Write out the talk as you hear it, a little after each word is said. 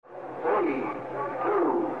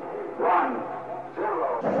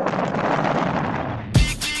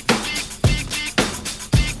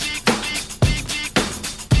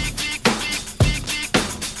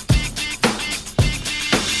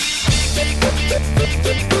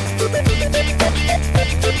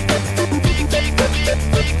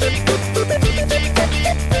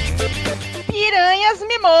Piranhas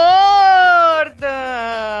me mordam!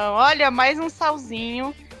 Olha, mais um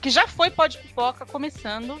salzinho que já foi Pode Pipoca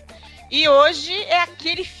começando. E hoje é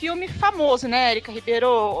aquele filme famoso, né, Erika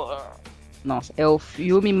Ribeiro? Nossa, é o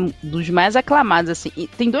filme dos mais aclamados, assim. E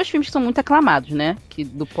tem dois filmes que são muito aclamados, né?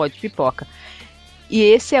 Do Pode Pipoca. E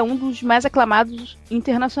esse é um dos mais aclamados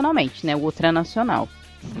internacionalmente, né? O outro é nacional.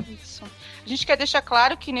 Isso. A gente quer deixar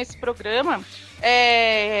claro que nesse programa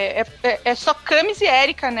é só Camis e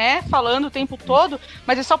Erika, né? Falando o tempo todo,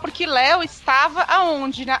 mas é só porque Léo estava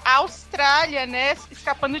aonde? Na Austrália, né?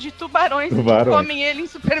 Escapando de tubarões que comem ele em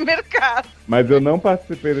supermercado. Mas eu não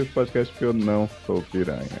participei desse podcast porque eu não sou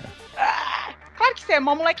piranha. Claro que você é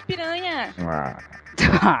mó moleque piranha.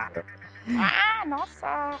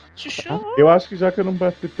 Nossa, chuchu. Eu acho que já que eu não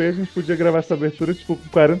participei, a gente podia gravar essa abertura, tipo, com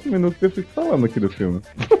 40 minutos e eu fico falando aqui do filme.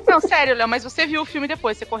 Não, sério, Léo, mas você viu o filme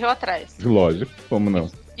depois, você correu atrás. Lógico, como não?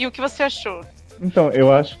 E o que você achou? Então,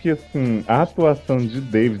 eu acho que, assim, a atuação de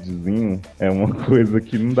Davidzinho é uma coisa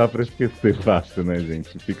que não dá pra esquecer fácil, né,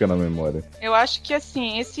 gente? Fica na memória. Eu acho que,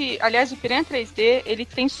 assim, aliás, o Piranha 3D, ele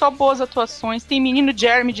tem só boas atuações. Tem menino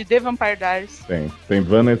Jeremy de The Vampire Diaries. Tem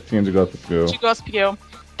Vanessinha de Gossip Girl.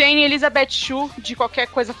 Tem Elizabeth Shue, de qualquer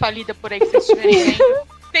coisa falida por aí que vocês estiverem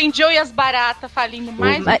vendo. Tem Joe e as Baratas falindo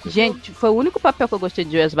mais. Gente, foi o único papel que eu gostei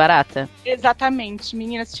de Joe e as Baratas? Exatamente.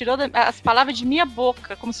 Meninas, tirou as palavras de minha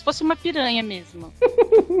boca, como se fosse uma piranha mesmo.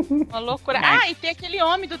 Uma loucura. E tem aquele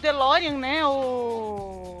homem do DeLorean, né?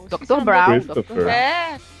 O Dr. Brown.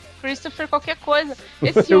 Christopher qualquer coisa.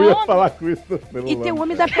 Eu ia falar Christopher E tem o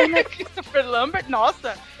homem da perna... Christopher Lambert,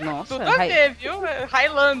 nossa. Tudo a ver, viu?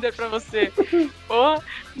 Highlander pra você. Porra,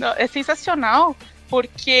 é sensacional,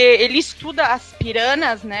 porque ele estuda as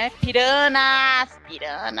piranas, né? Piranas.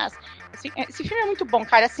 Assim, esse filme é muito bom,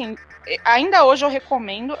 cara. Assim, ainda hoje eu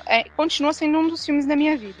recomendo. Continua sendo um dos filmes da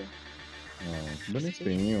minha vida.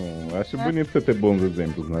 Bonitinho. Acho bonito você ter bons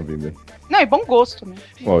exemplos na vida. Não, e bom gosto, né?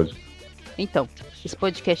 Lógico. Então, esse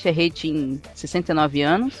podcast é rating 69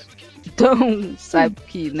 anos. Então, sabe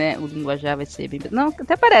que, né, o linguajar vai ser bem... Não,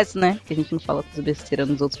 até parece, né? Que a gente não fala coisa besteira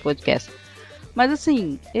nos outros podcasts. Mas,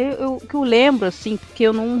 assim, o que eu lembro, assim, porque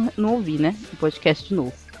eu não ouvi, né? O podcast de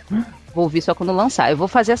novo. Vou ouvir só quando lançar. Eu vou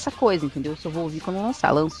fazer essa coisa, entendeu? Eu só vou ouvir quando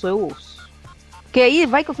lançar. Lançou, eu ouço. Porque aí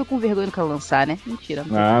vai que eu fico com vergonha no que ela lançar, né? Mentira.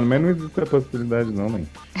 Mas não existe a possibilidade, não, mãe.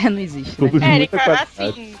 Não existe, né? Érica,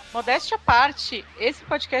 assim, modéstia à parte, esse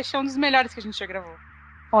podcast é um dos melhores que a gente já gravou.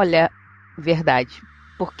 Olha, verdade.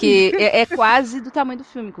 Porque é quase do tamanho do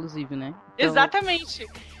filme, inclusive, né? Então... Exatamente.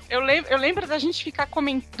 Eu lembro da gente ficar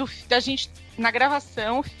comentando, da gente, na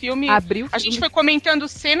gravação, o filme... A gente foi comentando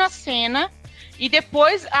cena a cena, e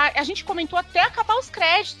depois a gente comentou até acabar os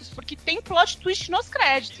créditos, porque tem plot twist nos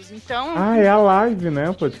créditos, então... é a live, né,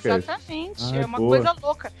 o podcast? Exatamente, é uma coisa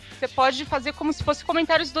louca. Você pode fazer como se fosse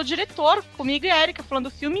comentários do diretor, comigo e a Erika, falando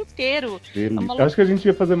o filme inteiro. Eu acho que a gente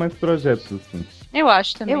ia fazer mais projetos assim. Eu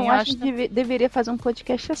acho também. Eu acho que deveria fazer um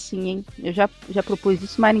podcast assim, hein? Eu já propus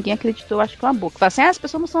isso, mas ninguém acreditou, eu acho que é uma boca. Fala assim, as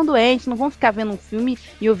pessoas não são doentes, não vão ficar vendo um filme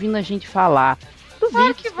e ouvindo a gente falar.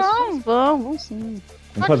 Duvido que vão. Vão sim.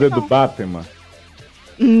 Vamos fazer do Batman.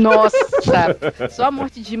 Nossa! Só a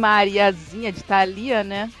morte de Mariazinha, de Thalia,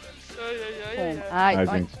 né?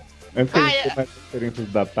 Gente. Antes que a gente tenha mais referências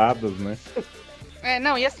datadas, né?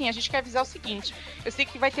 Não, e assim, a gente quer avisar o seguinte. Eu sei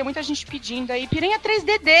que vai ter muita gente pedindo aí Piranha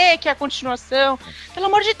 3DD, que é a continuação. Pelo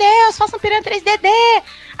amor de Deus, façam Piranha 3DD!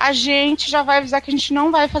 A gente já vai avisar que a gente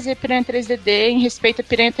não vai fazer Piranha 3DD em respeito a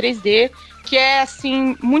Piranha 3D, que é,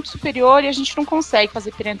 assim, muito superior e a gente não consegue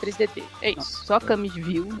fazer Piranha 3DD. É isso. Só a Camis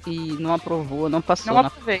viu e não aprovou, não passou. Não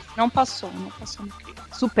aprovei, não passou no crivo.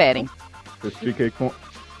 Superem. Você fica aí com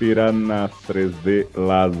Piranhas 3D,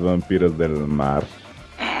 Las Vampiras del Mar.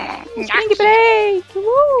 Spring Break!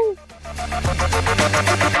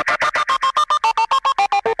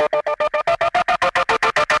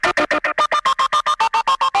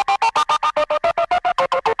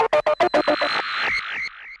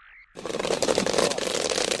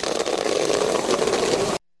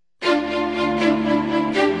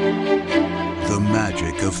 The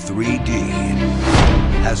magic of 3D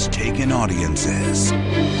has taken audiences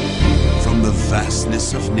from the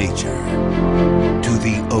vastness of nature to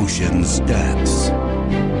the ocean's depths.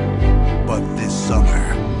 But this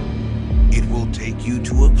summer, it will take you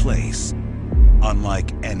to a place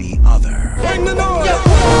unlike any other. Bring the noise!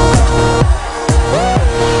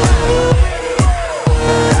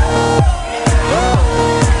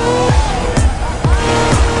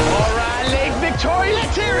 All right, Lake Victoria,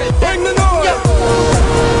 let's hear it! Bring the noise!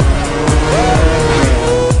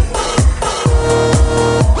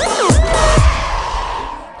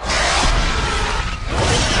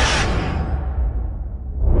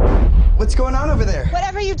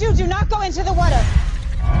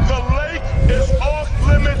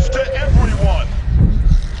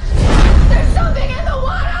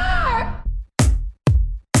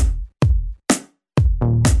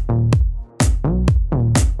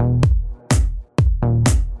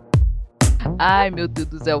 Ai, meu Deus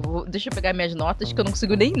do céu. Deixa eu pegar minhas notas que eu não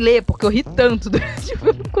consigo nem ler, porque eu ri tanto.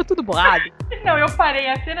 Tipo, ficou tudo borrado. Não, eu parei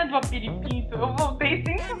a cena do Apiripinto, eu voltei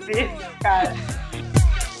 5 vezes, cara.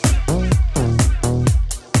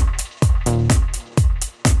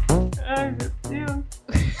 Ai, meu Deus.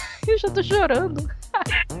 Eu já tô chorando.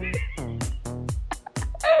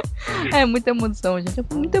 É muita emoção, gente.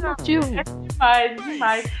 É muito emotivo. É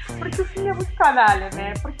demais. Porque o filme é muito canalha,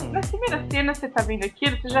 né? Porque na primeira cena você tá vendo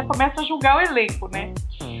aquilo, você já começa a julgar o elenco, né?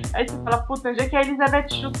 Aí você fala, puta, onde é que a Elizabeth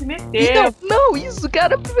Shue se meteu? Então, não, isso,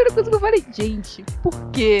 cara, a primeira coisa que eu falei, gente,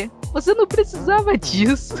 por quê? Você não precisava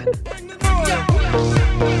disso.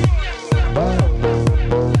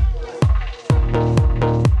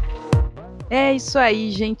 É isso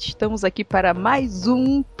aí, gente. Estamos aqui para mais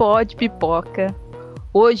um Pod Pipoca.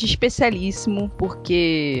 Hoje especialíssimo,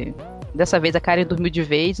 porque dessa vez a Karen dormiu de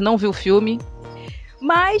vez, não viu o filme,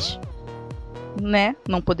 mas, né,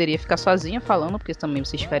 não poderia ficar sozinha falando, porque também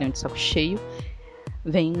vocês ficariam de saco cheio.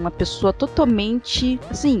 Vem uma pessoa totalmente,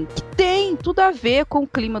 assim, que tem tudo a ver com o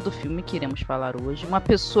clima do filme que iremos falar hoje. Uma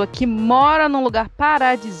pessoa que mora num lugar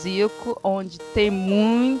paradisíaco, onde tem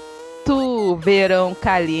muito verão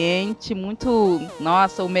caliente,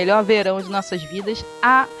 nossa, o melhor verão de nossas vidas.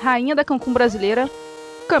 A rainha da Cancún brasileira,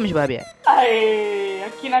 Camis Barbieri. Aê,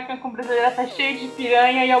 aqui na Cancún brasileira tá cheio de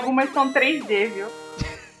piranha e algumas são 3D, viu?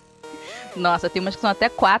 Nossa, tem umas que são até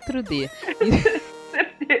 4D.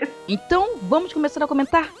 Certeza. Então, vamos começar a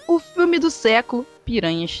comentar o filme do século,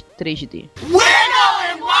 Piranhas 3D.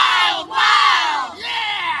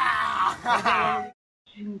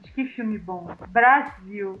 Gente, que filme bom.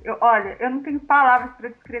 Brasil. Olha, eu não tenho palavras pra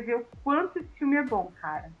descrever o quanto esse filme é bom,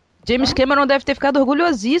 cara. James Cameron deve ter ficado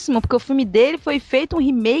orgulhosíssimo, porque o filme dele foi feito um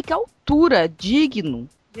remake à altura, digno.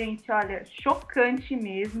 Gente, olha, chocante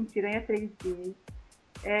mesmo, Piranha 3D.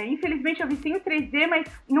 Infelizmente eu vi sem o 3D, mas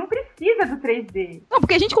não precisa do 3D. Não,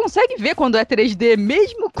 porque a gente consegue ver quando é 3D,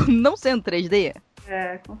 mesmo não sendo 3D.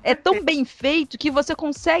 É tão bem feito que você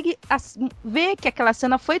consegue ver que aquela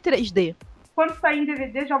cena foi 3D. Quando sair em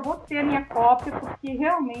DVD, já vou ter a minha cópia, porque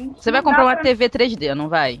realmente... Você vai comprar uma TV 3D, não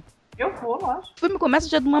vai? Eu vou, lógico. O filme começa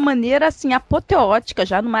já de uma maneira, assim, apoteótica,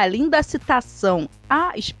 já numa linda citação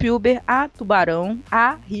a Spielberg, a Tubarão,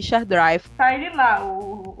 a Richard Dreyfuss. Tá ele lá,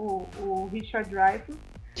 o Richard Dreyfuss.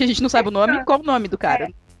 Que a gente não sabe o nome. Qual o nome do cara?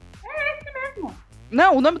 É esse mesmo.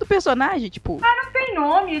 Não, o nome do personagem, tipo... Ah, não tem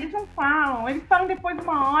nome, eles não falam. Eles falam depois de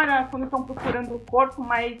uma hora, quando estão procurando o corpo,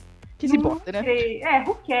 mas... Que se importa, né?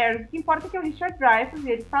 Who cares? O que importa é que é o Richard Dreyfuss, e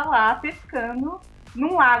ele tá lá pescando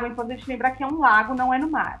num lago. Então a gente lembrar que é um lago, não é no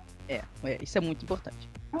mar. Isso é muito importante.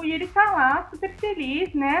 E ele tá lá super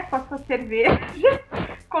feliz, né? Com a sua cerveja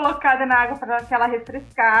colocada na água pra dar aquela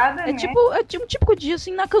refrescada, né? Tipo um típico dia,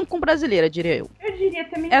 assim, na Cancún brasileira, diria eu. Eu diria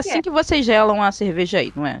também É assim que vocês gelam a cerveja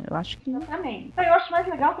aí, não é? Eu acho que... Exatamente. Então eu acho mais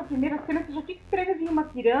legal que a primeira cena você já fica esperando vir uma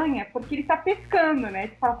piranha, porque ele tá pescando, né?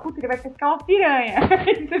 Você fala, puta, ele vai pescar uma piranha.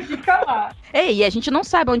 Aí você fica lá. E a gente não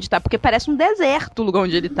sabe onde tá, porque parece um deserto o lugar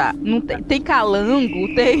onde ele tá. Não tem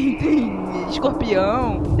calango, tem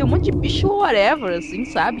escorpião, tem um monte de bicho whatever, assim,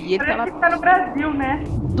 sabe? E ele parece tá lá... que tá no Brasil, né?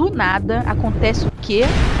 Do nada acontece o quê?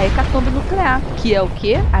 A hecatombe nuclear, que é o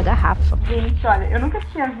quê? A garrafa. Gente, olha, eu nunca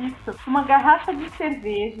tinha visto uma garrafa de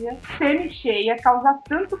cerveja semi-cheia causar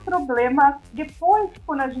tanto problema. Depois,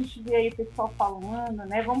 quando a gente vê aí o pessoal falando,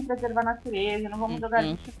 né, vamos preservar a natureza, não vamos jogar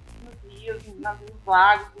lixo nos rios, nos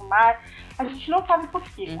lagos, no mar, a gente não sabe por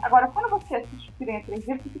quê. Agora, quando você assiste Piranha 3D,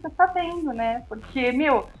 você fica sabendo, né? Porque,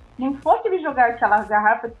 não fosse ele jogar aquela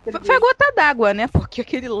garrafa de cerveja... Foi a gota d'água, né? Porque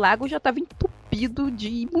aquele lago já tava entupido de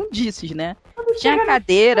imundícies, né? Tinha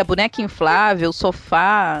cadeira, boneca inflável,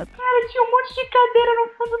 sofá... Cara, tinha um monte de cadeira no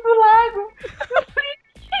fundo do lago. Eu falei,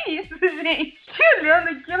 que isso, gente? Olhando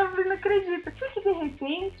aqui, eu não acredito. Porque, de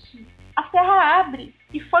repente, a terra abre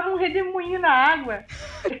e forma um redemoinho na água.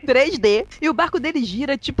 3D. E o barco dele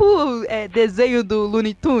gira, tipo desenho do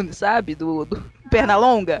Looney Tunes, sabe? Do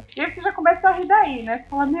Pernalonga. E aí você já começa a rir daí, né? Você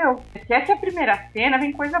fala, se essa é a primeira cena,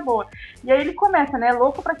 vem coisa boa. E aí ele começa, né?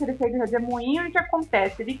 Louco pra querer sair do redemoinho, e o que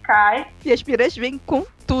acontece? Ele cai. E as piranhas vêm com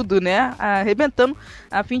tudo, né? Arrebentando,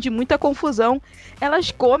 a fim de muita confusão.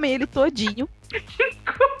 Elas comem ele todinho.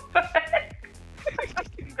 Desculpa.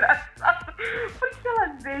 Que engraçado. Porque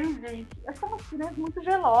elas vêm, gente. São umas piranhas muito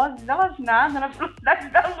velozes. Elas nadam na velocidade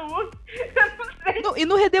da luz. Eu não sei. E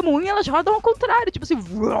no redemoinho elas rodam ao contrário, tipo assim...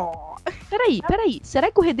 Peraí. Será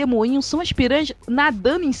que o redemoinho são as piranhas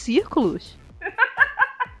nadando em círculos?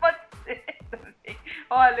 Pode ser também.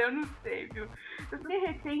 Olha, eu não sei, viu? De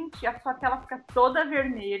repente, a sua tela fica toda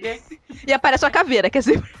vermelha. E aparece uma caveira, quer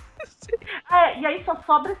dizer... E aí só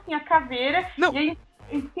sobra, assim, a caveira. Não. E aí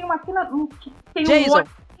tem uma cena que tem Jason. um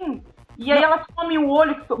olho, E aí elas comem o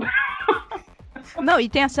olho que sobrou. Não, e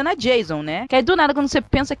tem a cena Jason, né? Que aí do nada, quando você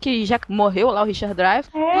pensa que já morreu lá o Richard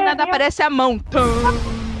Dreyfuss, do nada aparece a mão.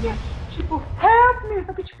 Tipo, help me!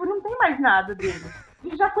 Só que, tipo, não tem mais nada dele.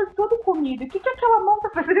 Ele já foi tudo comido. O que aquela mão tá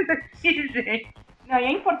fazendo aqui, gente? Não, e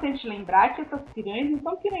é importante lembrar que essas piranhas não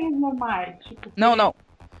são piranhas normais. Tipo, Não.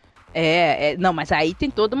 Não, mas aí tem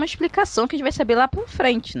toda uma explicação que a gente vai saber lá pra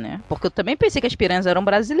frente, né? Porque eu também pensei que as piranhas eram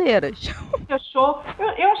brasileiras.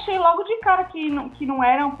 Eu achei logo de cara que não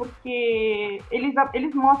eram, porque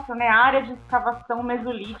eles mostram, né, a área de escavação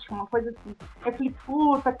mesolítica, uma coisa assim. Eu falei,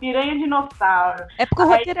 puta, piranha dinossauro. É porque o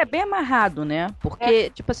roteiro é bem amarrado, né? Porque,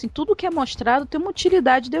 tipo assim, tudo que é mostrado tem uma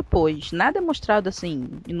utilidade depois. Nada é mostrado, assim,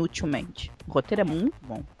 inutilmente. O roteiro é muito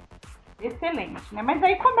bom. Excelente, né? Mas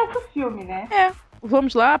aí começa o filme, né?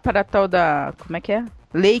 Vamos lá para a tal da... Como é que é?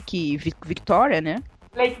 Lake Victoria, né?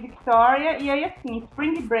 Lake Victoria, e aí assim,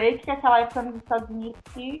 Spring Break, que é aquela época nos Estados Unidos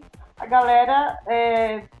que a galera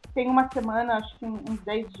tem uma semana, acho que uns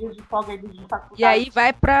 10 dias de folga de faculdade. E aí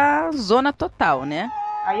vai pra zona total, né?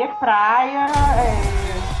 Aí é praia,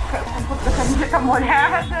 com camisa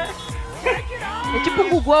molhada. É tipo um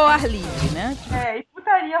Google ao ar livre, né? E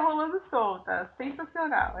putaria rolando solta.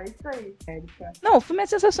 Sensacional, é isso aí, Érica. Não, o filme é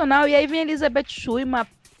sensacional. E aí vem a Elizabeth Shue, uma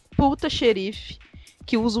puta xerife,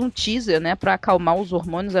 que usa um teaser, né, pra acalmar os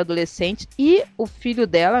hormônios adolescentes. E o filho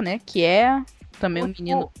dela, né, que é também um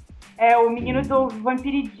menino... O menino do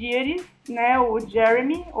Vampire Diaries, né, o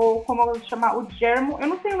Jeremy, ou como eu vou chamar, o Jermo. Eu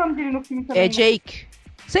não sei o nome dele no filme também. É Jake.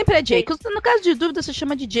 Sempre é Jake. No caso de dúvida, você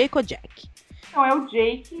chama de Jake ou Jack. Então, é o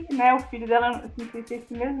Jake, né, o filho dela, não sei se é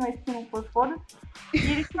esse mesmo, mas se não for, foda-se. E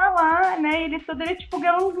ele tá lá, né, ele é tipo o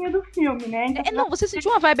galãozinho do filme, né. Então, não, você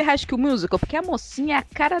sentiu uma vibe High School Musical? Porque a mocinha é a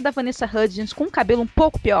cara da Vanessa Hudgens com um cabelo um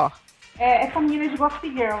pouco pior. Essa menina de Gossip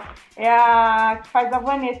Girl. É a que faz a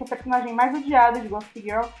Vanessa, a personagem mais odiada de Gossip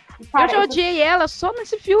Girl. E, cara, eu já odiei ela só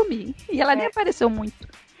nesse filme. E ela nem apareceu muito.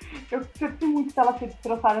 Eu senti muito ela ser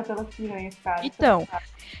destroçada pelas piranhas, cara. Então,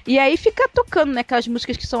 e aí fica tocando, né, aquelas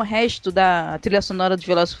músicas que são resto da trilha sonora de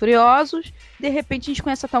Velozes e Furiosos. De repente a gente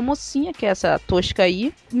conhece a tal mocinha, que é essa tosca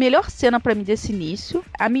aí. Melhor cena pra mim desse início,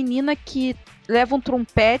 a menina que leva um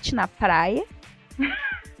trompete na praia.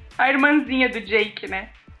 A irmãzinha do Jake, né?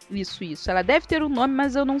 Isso. Ela deve ter um nome,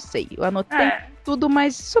 mas eu não sei. Eu anotei tudo,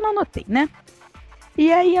 mas isso eu não anotei, né?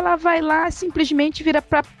 E aí ela vai lá, simplesmente vira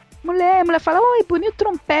pra mulher. A mulher fala, oi, bonito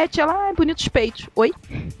trompete. Ela, ai, bonitos peitos. Oi?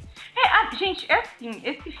 Gente, é assim,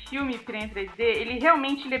 esse filme Piranha 3D, ele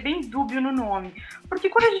realmente é bem dúbio no nome. Porque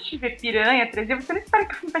quando a gente vê Piranha 3D, você não espera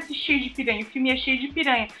que o filme vai ser cheio de piranha. O filme é cheio de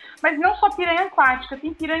piranha. Mas não só piranha aquática,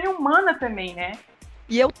 tem piranha humana também, né?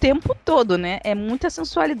 E é o tempo todo, né? É muita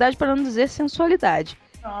sensualidade, para não dizer sensualidade.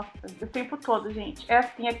 Nossa, o tempo todo, gente. É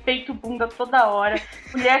assim, é peito bunda toda hora,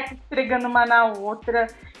 mulher se esfregando uma na outra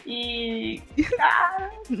e...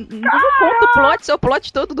 Não conta o plot, é o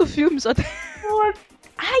plot todo do filme. Só tem...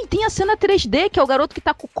 Ai, tem a cena 3D, que é o garoto que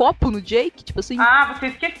tá com o copo no Jake, tipo assim... você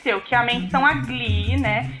esqueceu, que a menção a Glee,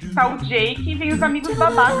 né? Tá o Jake e vem os amigos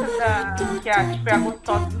babacas que é a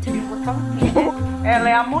gostosa do filme, gostosa sim, né? Ela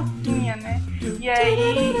é a mocinha, né? E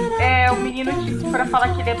aí, o menino, tipo, pra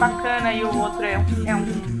falar que ele é bacana e o outro é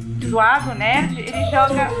um zoado, nerd, ele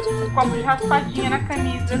joga um copo de raspadinha na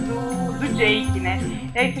camisa do Jake, né?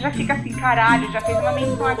 E aí você já fica assim, caralho, já fez uma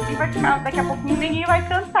menção aqui, vai ficar, daqui a pouco ninguém vai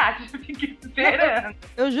cantar, já fica esperando.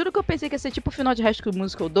 Eu juro que eu pensei que ia ser tipo o final de High School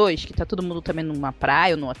Musical 2, que tá todo mundo também numa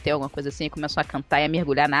praia ou num hotel, alguma coisa assim, e começam a cantar e a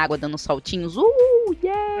mergulhar na água, dando saltinhos.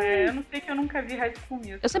 Yeah! Eu não sei que eu nunca vi High School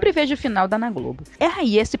Musical. Eu sempre vejo o final da Ana Globo.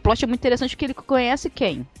 E esse plot é muito interessante porque ele conhece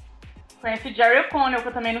quem? Conhece o Jerry O'Connell, que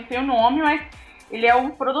eu também não sei o nome, mas ele é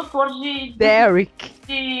o produtor de Girls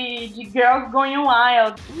Going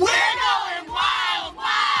Wild. We're going wild,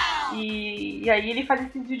 wild! E aí ele faz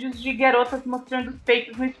esses vídeos de garotas mostrando os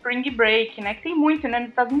peitos no Spring Break, né? Que tem muito, né? Nos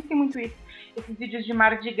Estados Unidos tem muito isso. Esses vídeos de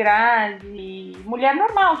Mardi Gras e mulher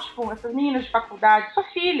normal, tipo, essas meninas de faculdade, sua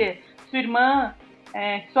filha, sua irmã,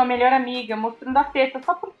 sua melhor amiga, mostrando a teta,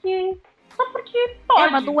 só porque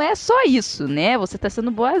pode. Mas não é só isso, né? Você tá sendo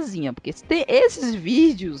boazinha, porque se tem esses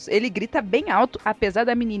vídeos, ele grita bem alto, apesar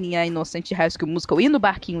da menininha inocente de High School Musical ir no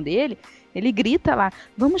barquinho dele, ele grita lá,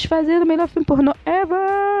 vamos fazer o melhor filme pornô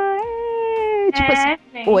ever! Tipo assim,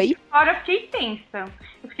 gente, oi? Agora eu fiquei tensa.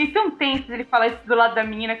 Eu fiquei tão tensa ele falar isso do lado da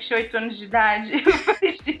menina que tinha 8 anos de idade. Eu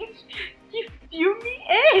falei, gente, que filme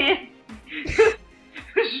é esse?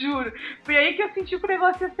 Eu juro. Foi aí que eu senti que o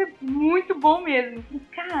negócio ia ser muito bom mesmo. Falei,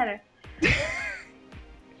 cara...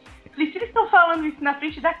 Se eles estão falando isso na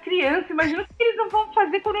frente da criança, imagina o que eles não vão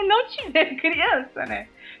fazer quando não tiver criança, né?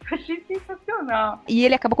 Achei sensacional. E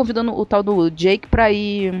ele acaba convidando o tal do Jake pra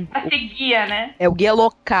ir... A ser guia, né? É o guia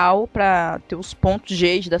local pra ter os pontos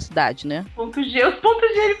Gs da cidade, né? Ponto G. Os pontos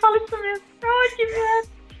G, ele fala isso mesmo. Ai, que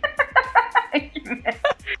merda. Que merda.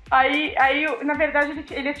 Aí, na verdade,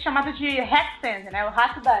 ele é chamado de Hatsand, né? O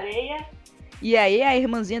rato da areia. E aí a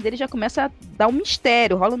irmãzinha dele já começa a dar um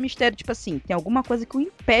mistério. Rola um mistério, tipo assim, tem alguma coisa que o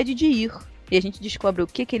impede de ir. E a gente descobre o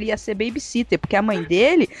que ele ia ser babysitter. Porque a mãe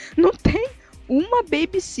dele não tem uma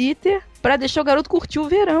babysitter pra deixar o garoto curtir o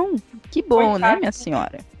verão. Que bom, né, minha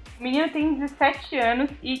senhora? O menino tem 17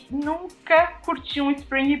 anos e nunca curtiu um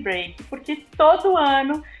Spring Break. Porque todo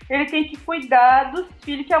ano ele tem que cuidar dos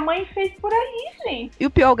filhos que a mãe fez por aí, gente. E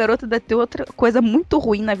o pior, o garoto deve ter outra coisa muito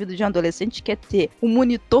ruim na vida de um adolescente, que é ter o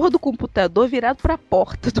monitor do computador virado pra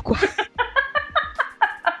porta do quarto.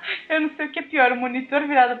 Eu não sei o que é pior, o monitor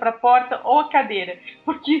virado pra porta ou a cadeira.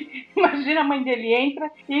 Porque imagina, a mãe dele entra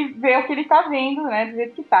e vê o que ele tá vendo, né, do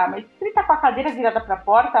jeito que tá. Mas se ele tá com a cadeira virada pra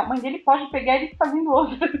porta, a mãe dele pode pegar ele fazendo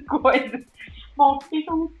outras coisas. Bom, isso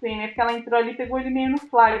eu não sei, né? Porque ela entrou ali e pegou ele meio no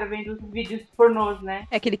flagra vendo os vídeos pornôs, né?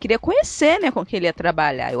 É que ele queria conhecer, né, com que ele ia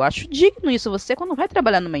trabalhar. Eu acho digno isso. Você, quando vai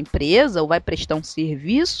trabalhar numa empresa ou vai prestar um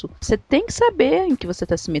serviço, você tem que saber em que você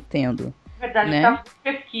tá se metendo. Verdade, né? tava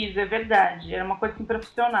em pesquisa, é verdade. Era uma coisa assim,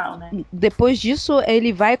 profissional, né? Depois disso,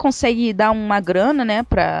 ele vai e consegue dar uma grana, né,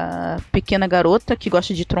 pra pequena garota que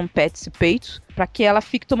gosta de trompetes e peitos, pra que ela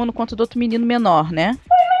fique tomando conta do outro menino menor, né?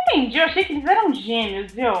 Entendi, eu achei que eles eram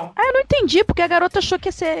gêmeos, viu? Ah, eu não entendi, porque a garota achou que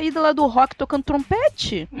ia ser a ídola do rock tocando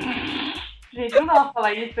trompete. Gente, não dá pra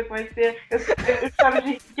falar isso, eu comecei. Eu chamo de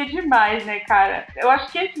rir, que é demais, né, cara? Eu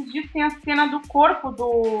acho que esses dias tem a cena do corpo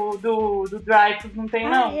do Dreyfus, não tem,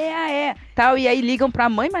 não? É. Tal, e aí ligam pra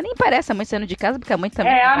mãe, mas nem parece a mãe saindo de casa, porque a mãe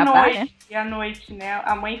também é à babá, noite, né? É à noite, né?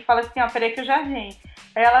 A mãe fala assim, ó, peraí que eu já venho.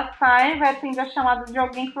 Aí ela sai, vai atender a chamada de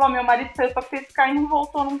alguém que falou, meu marido saiu pra pescar e não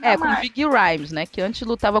voltou nunca mais. Com o Viggy Rhymes, né? Que antes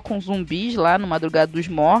lutava com zumbis lá no Madrugada dos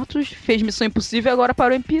Mortos, fez Missão Impossível e agora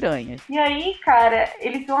parou em Piranhas. E aí, cara,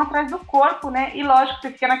 eles vão atrás do corpo, né? E lógico,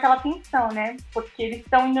 você fica naquela tensão, né? Porque eles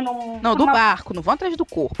estão indo num... Não, do barco, não vão atrás do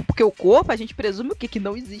corpo. Porque o corpo, a gente presume o quê? Que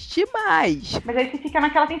não existe mais. Mas aí você fica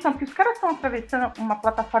naquela tensão, porque os caras estão atravessando uma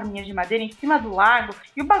plataforminha de madeira em cima do lago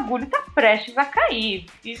e o bagulho tá prestes a cair.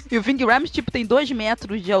 E o Viggy Rhymes, tipo, tem 2 metros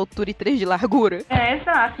de altura e 3 de largura. É,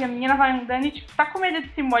 exato. E a menina vai andando e, tipo, tá com medo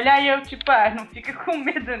de se molhar e eu, tipo, não fica com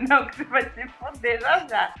medo não, que você vai se foder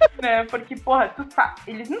já. Né? Porque, porra, tu sabe,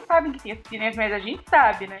 eles não sabem que tem as piranhas, mas a gente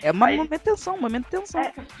sabe, né? É um momento de tensão.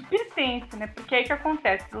 É super tenso, né? Porque aí que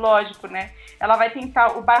acontece? Lógico, né? Ela vai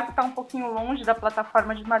tentar, o barco tá um pouquinho longe da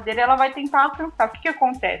plataforma de madeira, ela vai tentar alcançar. O que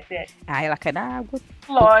acontece? Ela cai na água.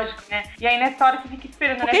 Lógico, né? E aí nessa hora você fica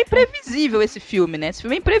esperando, porque né? É imprevisível esse filme, né? Esse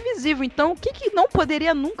filme é imprevisível. Então, o que não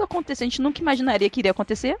poderia nunca acontecer? A gente nunca imaginaria que iria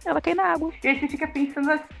acontecer. Ela cai na água. E aí você fica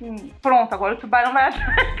pensando assim, pronto, agora o tubarão vai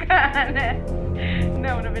atacar, né?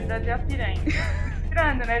 Não, na verdade é a piranha.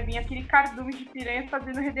 Né? Vinha aquele cardume de piranha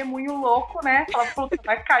fazendo redemoinho louco, né? Fala, puta,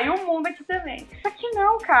 vai cair o mundo aqui também. Só que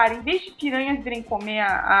não, cara, em vez de piranhas virem comer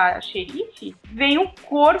a xerife, vem o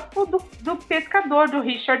corpo do pescador, do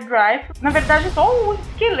Richard Dreyfuss. Na verdade, só o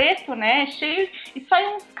esqueleto, né? Cheio. E sai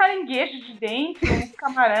uns caranguejos de dentro, uns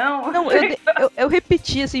camarão. Não, eu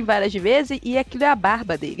repeti assim várias vezes e aquilo é a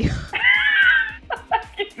barba dele.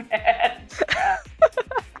 Que merda, cara.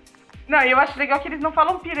 Não, eu acho legal que eles não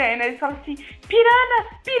falam piranha, né? Eles falam assim, pirana!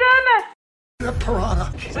 Piranha.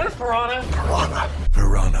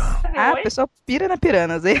 A pessoa pira na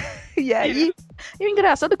Piranhas. E aí, e o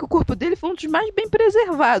engraçado é que o corpo dele foi um dos mais bem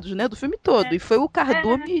preservados, né? Do filme todo. E foi o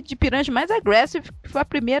cardume de piranhas mais agressivo, que foi a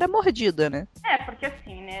primeira mordida, né? Porque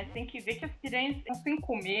assim, né? Tem que ver que as piranhas estão sem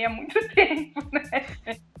comer há muito tempo, né?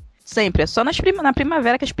 Sempre, é só na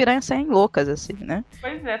primavera que as piranhas saem loucas, assim, né?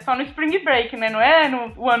 Pois é, só no Spring Break, né? Não é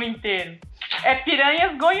o ano inteiro. É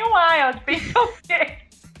piranhas going wild, pensa o quê?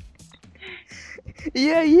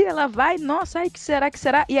 E aí ela vai, nossa, ai, que será?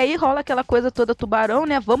 E aí rola aquela coisa toda tubarão,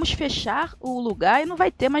 né? Vamos fechar o lugar e não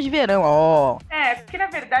vai ter mais verão, ó. Porque na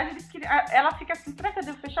verdade ela fica assim, será que eu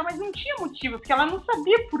devo fechar? Mas não tinha motivo, porque ela não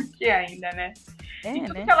sabia por que ainda, né? E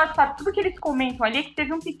tudo, né, que ela sabe, tudo que eles comentam ali é que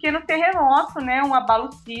teve um pequeno terremoto, né? Um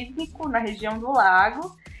abalo sísmico na região do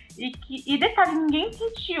lago. E detalhe, ninguém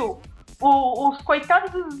sentiu. Os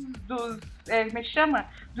coitados dos como é que chama?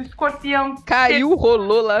 Do escorpião. Caiu,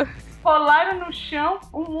 rolou lá. Rolaram no chão,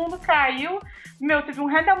 o mundo caiu. Teve um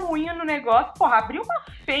redemoinho no negócio. Porra, abriu uma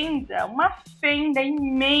fenda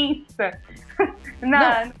imensa.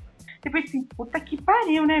 Tipo assim, puta que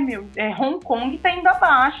pariu, né, meu? Hong Kong tá indo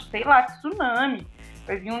abaixo, sei lá, tsunami.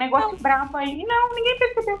 Vai vir um negócio brabo aí. Não, ninguém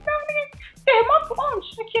percebeu. Não, ninguém. Terremoto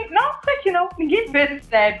onde? Aqui. Não, aqui não. Ninguém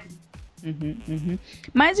percebe.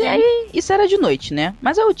 Mas e aí, isso era de noite, né?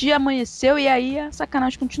 Mas aí o dia amanheceu e aí a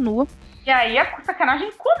sacanagem continua. E aí a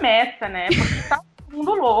sacanagem começa, né? Porque tá todo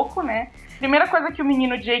mundo louco, né? Primeira coisa que o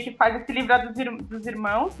menino Jake faz é se livrar dos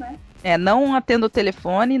irmãos, né? Não atendam o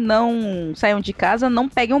telefone, não saiam de casa, não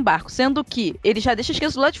peguem um barco. Sendo que ele já deixa as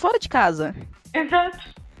crianças lá de fora de casa. Exato.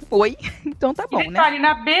 Oi? Então tá bom, ele né? tá ali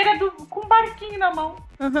na beira com um barquinho na mão.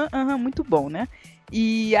 Muito bom, né?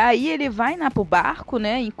 E aí ele vai pro barco,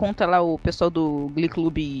 né? Encontra lá o pessoal do Glee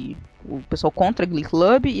Club, o pessoal contra Glee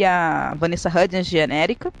Club e a Vanessa Hudgens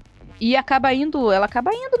genérica. E ela acaba indo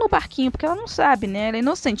no barquinho, porque ela não sabe, né? Ela é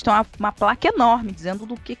inocente. Tem uma placa enorme dizendo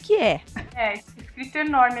do que é. Escrito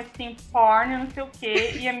enorme, assim, porn, não sei o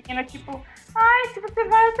quê. E a menina, tipo, ai, se você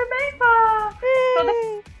vai, eu também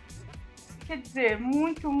vou. Quer dizer,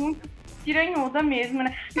 muito, muito piranhuda mesmo,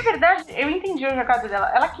 né? Na verdade, eu entendi o jogado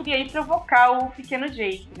dela. Ela queria ir provocar o pequeno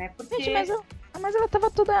Jake, né? Porque... Gente, mas ela tava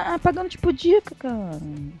toda apagando, tipo, dica, cara.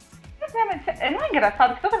 Mas não é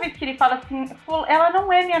engraçado que toda vez que ele fala assim, ela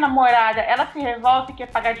não é minha namorada, ela se revolta e quer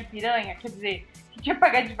pagar de piranha, quer dizer, que quer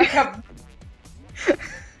pagar de vagabundo.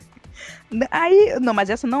 Aí, não, mas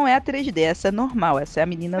essa não é a 3D, essa é normal, essa é a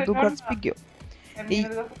menina do Gossip Girl.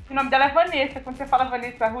 O nome dela é Vanessa, quando você fala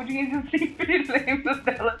Vanessa Hudgens, eu sempre lembro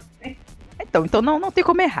dela assim. Então não tem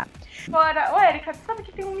como errar. Agora, Érica, você sabe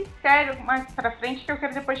que tem um mistério mais pra frente que eu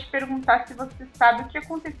quero depois te perguntar se você sabe o que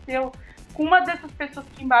aconteceu com uma dessas pessoas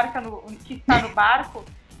que está no barco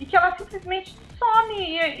e que ela simplesmente some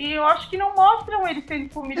e eu acho que não mostram ele sendo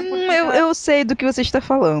comido por eu sei do que você está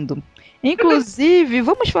falando. Inclusive,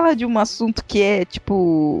 vamos falar de um assunto que é,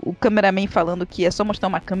 tipo, o cameraman falando que é só mostrar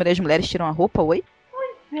uma câmera e as mulheres tiram a roupa, oi?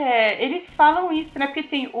 Eles falam isso, né? Porque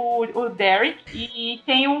tem o Derek e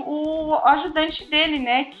tem o ajudante dele,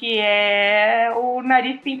 né? Que é o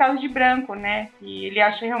nariz pintado de branco, né? E ele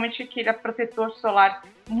acha realmente que ele é protetor solar.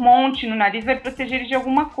 Um monte no nariz vai proteger ele de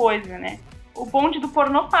alguma coisa, né? O bonde do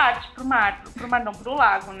pornô parte pro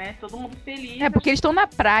lago, né? Todo mundo feliz. Porque eles estão na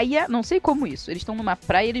praia, não sei como isso. Eles estão numa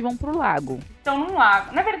praia e eles vão pro lago. Estão num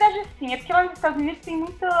lago. Na verdade, assim, é porque lá nos Estados Unidos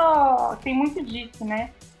tem muito disso,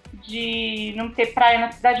 né? De não ter praia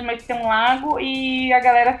na cidade, mas ter um lago e a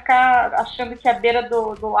galera ficar achando que a beira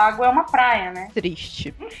do lago é uma praia, né?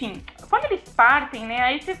 Triste. Enfim, quando eles partem, né,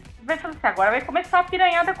 aí você vai falar assim, agora vai começar a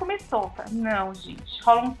piranhada começou. Não, gente,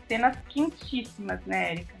 rolam cenas quentíssimas,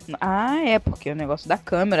 né, Érica? Porque é o negócio da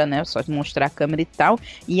câmera, né? Só mostrar a câmera e tal.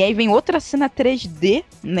 E aí vem outra cena 3D,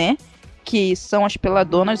 né? Que são as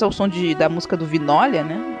peladonas ao som da música do Vinólia,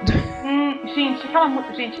 né? Gente,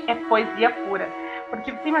 é poesia pura. Porque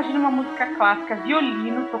você imagina uma música clássica,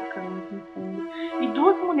 violino tocando no fundo, e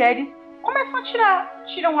duas mulheres começam a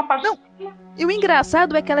tirar uma parte. Não, e o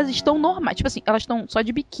engraçado é que elas estão normais. Tipo assim, elas estão só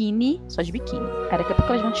de biquíni. Aí daqui a pouco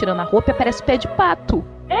elas vão tirando a roupa e aparece pé de pato.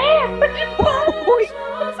 Pé de pato!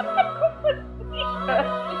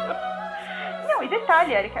 Não, e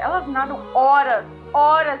detalhe, Érica, elas nadam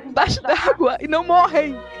horas embaixo d'água e não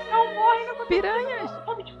morrem. Não piranhas.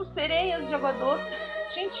 Sabe, tipo sereias de água doce.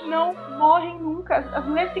 Gente, não morrem nunca. As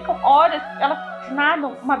mulheres ficam horas, elas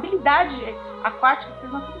nadam, uma habilidade aquática,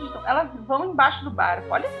 vocês não acreditam. Elas vão embaixo do barco,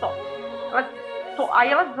 olha só.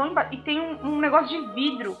 Aí elas vão embaixo, e tem um negócio de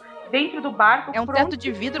vidro dentro do barco. É um teto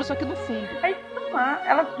de vidro, só que no fundo. Aí estão lá,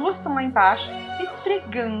 elas duas estão lá embaixo, se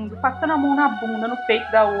esfregando, passando a mão na bunda, no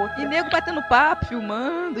peito da outra. E nego batendo papo,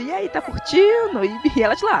 filmando, e aí, tá curtindo? E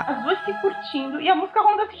elas lá. As duas se curtindo, e a música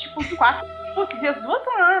ronda tipo uns 4 minutos, e as duas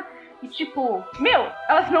estão lá. E tipo,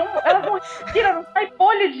 elas não respiram, não sai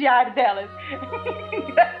polho de ar delas.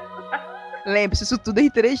 Lembre-se, isso tudo é em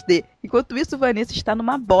 3D. Enquanto isso, Vanessa está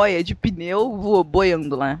numa boia de pneu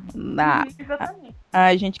boiando lá. Exatamente.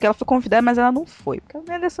 A gente que ela foi convidada, mas ela não foi. Porque ela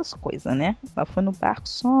não é dessas coisas, né? Ela foi no barco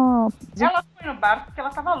só. Ela foi no barco porque ela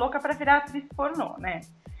tava louca pra virar atriz pornô, né?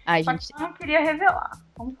 Só que ela não queria revelar.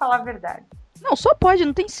 Vamos falar a verdade. Não, só pode,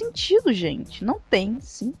 não tem sentido, gente. Não tem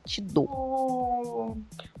sentido. O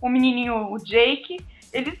menininho, o Jake,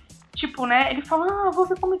 ele, tipo, né, ele fala, vou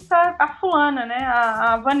ver como está a fulana, né,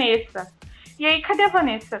 a Vanessa. E aí, cadê a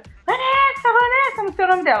Vanessa? Vanessa, não sei o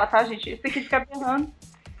nome dela, tá, gente? Esse aqui fica berrando.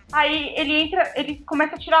 Aí ele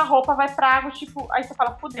começa a tirar a roupa, vai pra água, tipo, aí você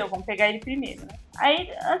fala, fudeu, vamos pegar ele primeiro, né? Aí,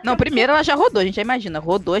 não, primeiro ela já rodou, a gente já imagina.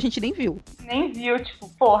 Rodou, a gente nem viu. Nem viu, tipo,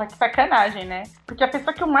 porra, que sacanagem, né? Porque a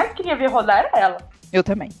pessoa que eu mais queria ver rodar era ela. Eu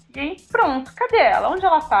também. E aí, pronto, cadê ela? Onde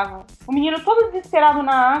ela tava? O menino todo desesperado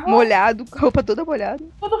na água. Molhado, com a roupa toda molhada.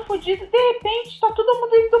 Todo fudido. De repente, tá todo mundo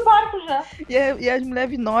dentro do barco já. E as mulheres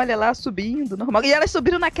vinolha lá subindo, normal. E elas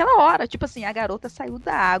subiram naquela hora. Tipo assim, a garota saiu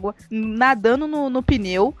da água, nadando no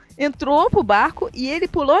pneu, entrou pro barco e ele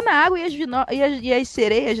pulou na água e as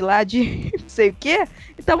sereias lá de não sei o quê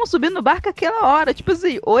estavam subindo no barco aquela hora. Tipo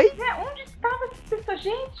assim, oi? Onde estava essa pessoa?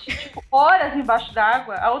 Gente, tipo, horas embaixo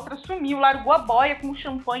d'água. A outra sumiu, largou a boia com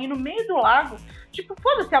champanhe no meio do lago. Tipo,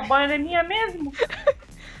 foda-se, a boia não é minha mesmo.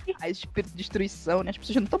 A espírito de destruição, né? As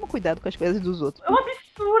pessoas não tomam cuidado com as coisas dos outros. É um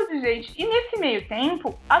absurdo, gente. E nesse meio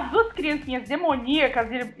tempo, as duas criancinhas demoníacas,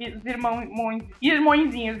 os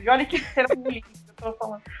irmãozinhos, e olha que será bonito que eu tô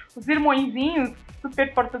falando. Os irmãozinhos,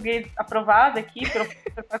 super português aprovado aqui pelo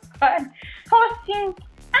professor Pasquale, falam assim: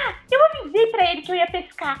 eu avisei pra ele que eu ia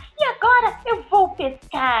pescar, e agora eu vou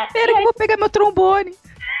pescar. Pera que eu vou pegar meu trombone.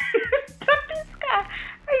 Pra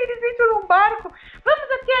pescar. Aí eles entram num barco,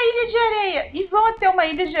 vamos até a ilha de areia. E vão até uma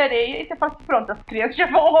ilha de areia e você fala assim, pronto, as crianças já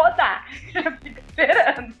vão rodar. Já fica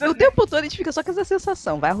esperando. O tempo todo a gente fica só com essa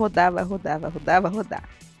sensação. Vai rodar, vai rodar, vai rodar, vai rodar.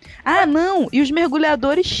 Ah, não! E os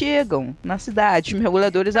mergulhadores chegam na cidade, os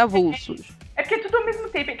mergulhadores avulsos. É porque é tudo ao mesmo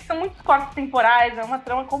tempo, é que são muitos cortes temporais, é uma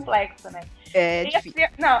trama complexa, né? É difícil.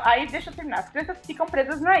 Não, aí deixa eu terminar. As crianças ficam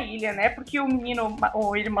presas na ilha, né? Porque o menino,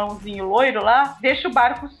 o irmãozinho loiro lá, deixa o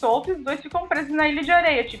barco solto e os dois ficam presos na ilha de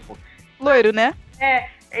areia, tipo. Loiro, né?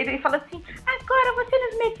 Ele fala assim, agora você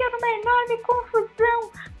nos meteu numa enorme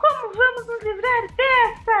confusão. Como vamos nos livrar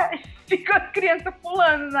dessa? Ficam as crianças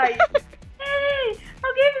pulando na ilha. Ei,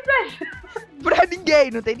 alguém nos ajuda. Pra ninguém,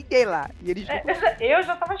 não tem ninguém lá. E eles... Eu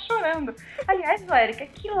já tava chorando. Aliás, Érica,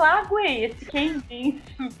 que lago é esse? Que é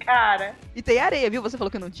imenso, cara. E tem areia, viu? Você falou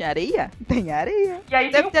que não tinha areia? Tem areia. E aí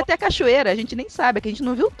deve ter até cachoeira, a gente nem sabe, é que a gente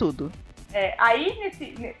não viu tudo. Aí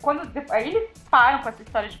eles param com essa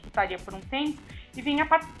história de putaria por um tempo e vem a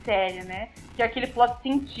parte séria, né? Que é aquele plot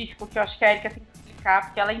científico que eu acho que a Érica tem que explicar,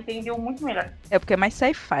 porque ela entendeu muito melhor. É porque é mais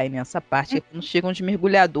sci-fi, né? Essa parte, quando chegam de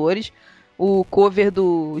mergulhadores, o cover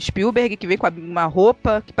do Spielberg, que vem com uma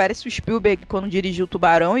roupa que parece o Spielberg quando dirigiu o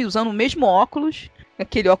Tubarão e usando o mesmo óculos,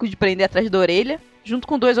 aquele óculos de prender atrás da orelha, junto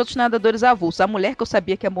com dois outros nadadores avulsos. A mulher que eu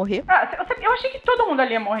sabia que ia morrer. Eu achei que todo mundo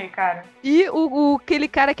ali ia morrer, cara. E aquele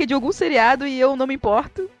cara que é de algum seriado e eu não me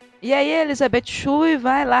importo. E aí a Elizabeth Shue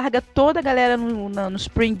vai, larga toda a galera no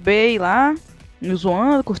Spring Bay lá,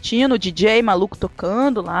 zoando, curtindo, o DJ maluco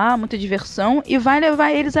tocando lá, muita diversão, e vai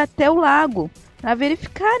levar eles até o lago. Pra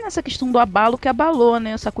verificar nessa questão do abalo que abalou,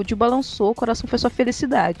 né? Sacudiu, balançou, o coração foi só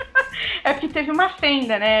felicidade. É porque teve uma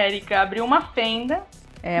fenda, né, Érica? Abriu uma fenda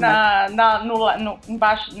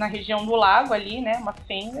embaixo, na região do lago ali, né? Uma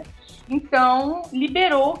fenda. Então,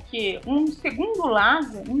 liberou o quê? Um segundo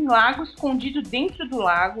lago, um lago escondido dentro do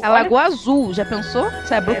lago. A Lagoa Azul, já pensou?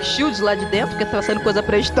 Sai a Brooke Shields lá de dentro, que tá sendo coisa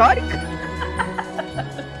pré-histórica.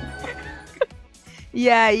 E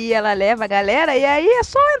aí ela leva a galera, e aí é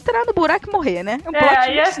só entrar no buraco e morrer, né? É um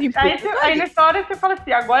plot muito simples. Aí nessa hora você fala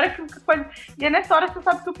assim, agora que coisa... E é nessa hora que você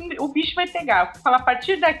sabe que o bicho vai pegar. Você fala, a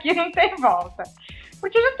partir daqui não tem volta.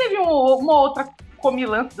 Porque já teve uma outra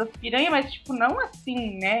comilança das piranhas, mas tipo, não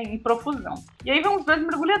assim, né, em profusão. E aí vão os dois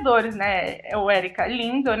mergulhadores, né, o Érica,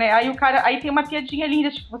 lindo, né, aí tem uma piadinha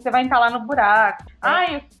linda, tipo, você vai entrar lá no buraco,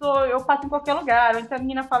 eu passo em qualquer lugar, ou então a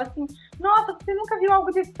menina fala assim, nossa, você nunca viu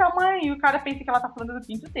algo desse tamanho, e o cara pensa que ela tá falando do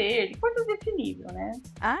pinto dele, coisas desse nível, né.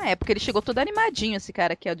 É porque ele chegou todo animadinho, esse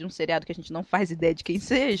cara que é de um seriado que a gente não faz ideia de quem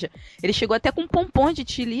seja, ele chegou até com um pompom de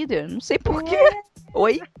cheerleader, não sei porquê.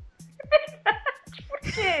 Oi? Por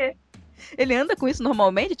quê? Ele anda com isso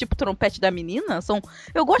normalmente, tipo o trompete da menina.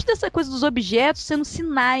 Eu gosto dessa coisa dos objetos sendo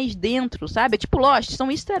sinais dentro, sabe? É tipo Lost, são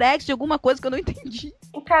easter eggs de alguma coisa que eu não entendi.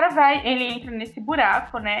 O cara ele entra nesse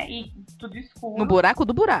buraco, né? E tudo escuro. No buraco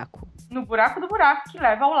do buraco. No buraco do buraco que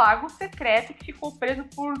leva ao lago secreto que ficou preso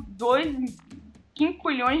por 2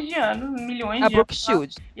 quinquilhões de anos, milhões de anos. A Brooke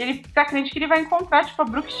Shields. E ele tá crente que ele vai encontrar, tipo, a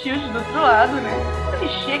Brooke Shields do outro lado, né? Quando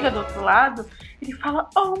ele chega do outro lado, ele fala,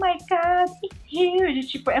 oh my god, it's huge.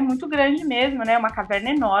 Tipo, é muito grande mesmo, né? Uma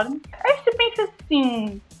caverna enorme. Aí você pensa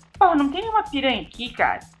assim, pô, não tem nenhuma piranha aqui,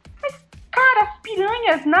 cara. Mas, cara, as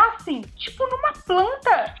piranhas nascem, tipo, numa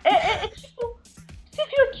planta. É tipo, você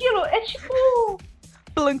viu aquilo? É tipo...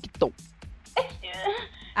 Plankton.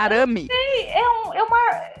 Arame.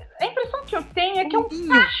 A impressão que eu tenho é que é um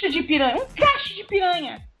cacho de piranha. Um cacho de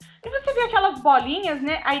piranha. E você vê aquelas bolinhas,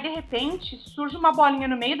 né? Aí, de repente, surge uma bolinha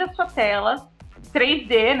no meio da sua tela.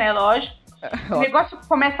 3D, né? Lógico. O negócio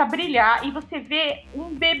começa a brilhar e você vê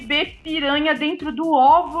um bebê piranha dentro do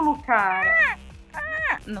óvulo, cara.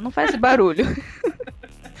 Não faz esse barulho.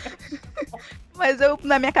 Mas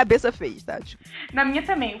na minha cabeça fez, tá? Na minha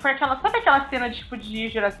também. Foi sabe aquela cena tipo de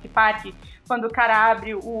Jurassic Park? Quando o cara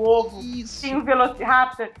abre o ovo, Isso. tem o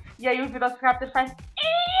Velociraptor, e aí o Velociraptor faz...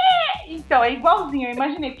 Então, é igualzinho, eu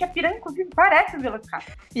imaginei. Porque a piranha, inclusive, parece o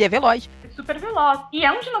Velociraptor. E é veloz. É super veloz. E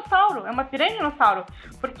é um dinossauro, é uma piranha dinossauro.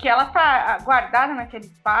 Porque ela tá guardada naquele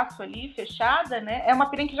espaço ali, fechada, né? É uma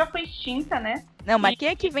piranha que já foi extinta, né? Não, mas quem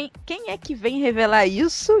é que vem revelar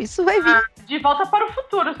isso? Isso vai vir. De volta para o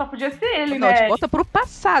futuro, só podia ser ele, Não, né? de volta pro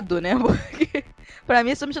passado, né? Porque, pra mim,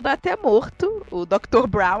 esse homem já tá até morto. O Dr.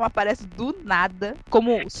 Brown aparece do nada,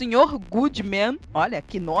 como o Sr. Goodman. Olha,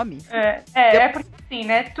 que nome. É porque assim,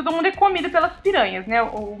 né? Todo mundo é comido pelas piranhas, né?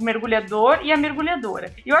 O mergulhador e a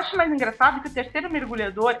mergulhadora. E eu acho mais engraçado que o terceiro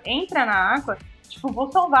mergulhador entra na água, tipo,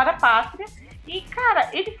 vou salvar a pátria. E, cara,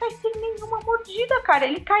 ele sai sem nenhuma mordida, cara.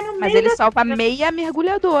 Ele cai no meio. Mas ele salva meia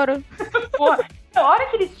mergulhadora. Porra, na hora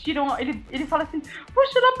que eles tiram, ele fala assim,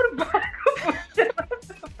 puxa lá pro barco,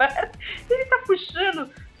 ele tá puxando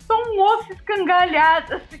só um osso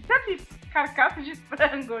escangalhado, assim, sabe? Carcaça de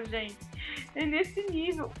frango, gente. É nesse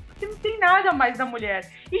nível. Porque não tem nada mais da mulher.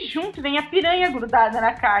 E junto vem a piranha grudada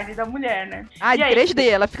na carne da mulher, né? Ah, e em aí, 3D,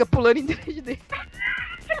 ela fica pulando em 3D.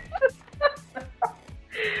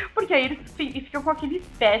 Porque aí eles ficam com aquele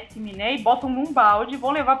espécime, né? E botam num balde e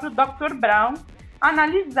vão levar pro Dr. Brown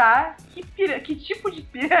analisar que tipo de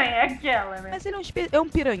piranha é aquela, né? Mas ele é um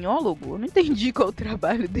piranhólogo? Eu não entendi qual é o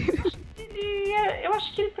trabalho dele. Eu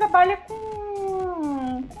acho que ele trabalha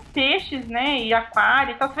com peixes, né? E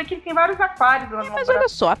aquário e tal. Você vê que ele tem vários aquários lá no Mas laboratório. olha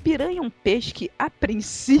só, a piranha é um peixe que, a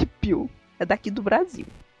princípio, é daqui do Brasil.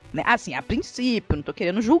 Né? Assim, a princípio, não tô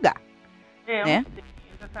querendo julgar. Eu né? não sei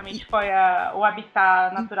exatamente qual é o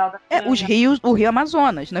habitat natural da piranha. O Rio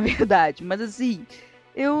Amazonas, na verdade. Mas assim,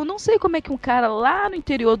 eu não sei como é que um cara lá no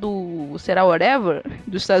interior do, será whatever,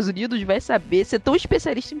 dos Estados Unidos vai saber ser tão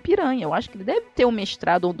especialista em piranha. Eu acho que ele deve ter um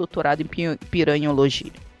mestrado ou um doutorado em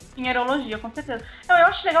piranhologia. Pinheirologia, com certeza. Não, eu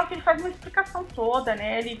acho legal que ele faz uma explicação toda,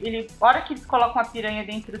 né? A hora que eles colocam a piranha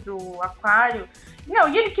dentro do aquário. Não,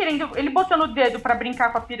 e ele botando o dedo pra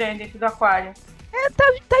brincar com a piranha dentro do aquário.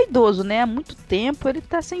 Tá idoso, né? Há muito tempo ele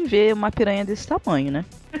tá sem ver uma piranha desse tamanho, né?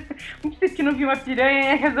 Não sei que não viu uma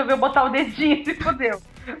piranha e resolveu botar o dedinho e se fodeu.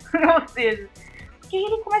 Ou seja, porque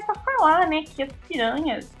ele começa a falar, né, que as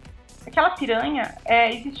piranhas, aquela piranha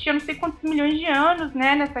existia não sei quantos milhões de anos,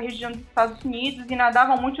 né, nessa região dos Estados Unidos e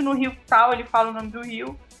nadavam muito no rio tal, ele fala o nome do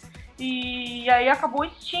rio. E aí acabou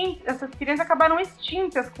extinto, essas piranhas acabaram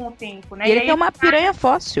extintas com o tempo, né? E ele tem uma piranha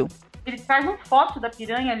fóssil. Eles trazem um fóssil da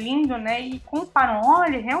piranha lindo, né? E comparam,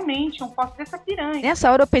 olha, realmente, um fóssil dessa piranha.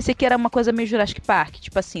 Nessa hora eu pensei que era uma coisa meio Jurassic Park.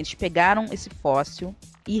 Tipo assim, eles pegaram esse fóssil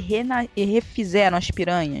e refizeram as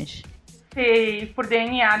piranhas. Sei, por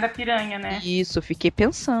DNA da piranha, né? Isso, eu fiquei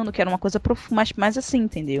pensando que era uma coisa mais assim,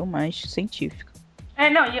 entendeu? Mais científica.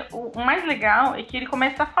 Não, e o mais legal é que ele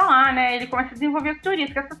começa a falar, né? Ele começa a desenvolver as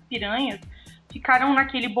teorias, que essas piranhas ficaram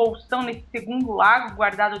naquele bolsão, nesse segundo lago,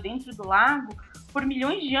 guardado dentro do lago, por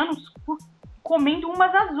milhões de anos, comendo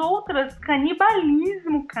umas às outras.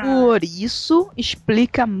 Canibalismo, cara. Por isso,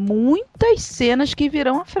 explica muitas cenas que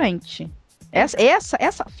virão à frente.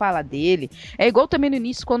 Essa fala dele é igual também no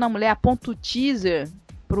início, quando a mulher aponta o teaser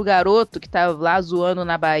pro garoto que tá lá zoando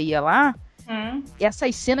na Bahia lá.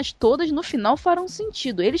 Essas cenas todas no final farão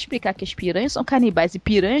sentido. Ele explicar que as piranhas são canibais e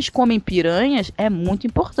piranhas comem piranhas é muito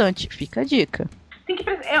importante. Fica a dica.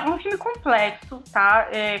 É um filme complexo, tá?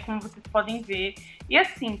 Como vocês podem ver. E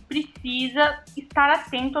assim, precisa estar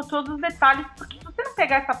atento a todos os detalhes, porque se você não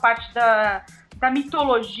pegar essa parte da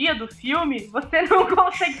mitologia do filme, você não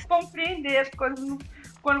consegue compreender as coisas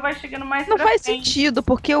quando vai chegando mais pra frente. Não faz sentido,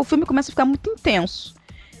 porque o filme começa a ficar muito intenso.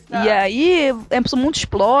 E aí, são muitos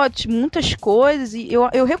plots, muitas coisas, e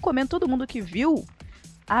eu recomendo todo mundo que viu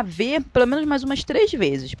a ver pelo menos mais umas 3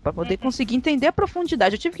 vezes, pra poder conseguir entender a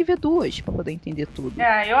profundidade. Eu tive que ver 2 pra poder entender tudo.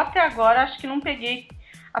 Eu até agora acho que não peguei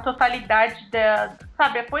a totalidade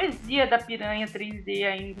sabe, a poesia da piranha 3D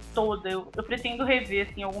ainda toda. Eu pretendo rever,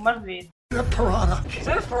 assim, algumas vezes. Piranha. Is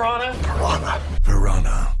that a piranha?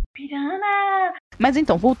 Piranha. Piranha! Mas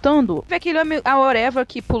então, voltando, vê aquele homem, a whatever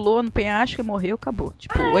que pulou no penhasco e morreu, acabou.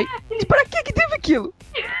 Tipo, oi? Pra que teve aquilo?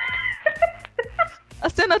 A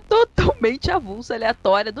cena totalmente avulsa,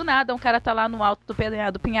 aleatória, do nada, um cara tá lá no alto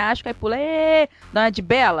do penhasco, aí pula, dá uma de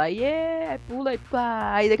bela, aí pula,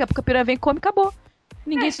 aí daqui a pouco a piranha vem e come, acabou.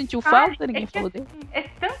 Ninguém sentiu falta, ninguém falou dele. É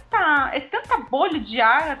tanta bolha de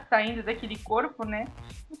ar saindo daquele corpo, né?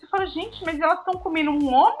 Você fala, gente, mas elas estão comendo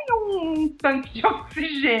um homem ou um tanque de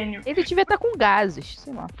oxigênio? Ele devia estar com gases,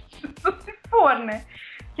 sei lá. Se for, né?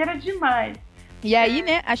 Que era demais. E aí,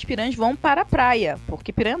 né, as piranhas vão para a praia,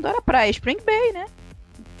 porque piranha adora praia, Spring Bay, né?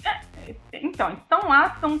 Então, estão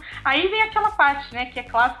lá, aí vem aquela parte, né, que é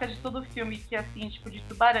clássica de todo filme, que é assim, tipo, de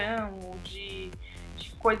tubarão, ou de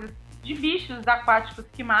coisas, de bichos aquáticos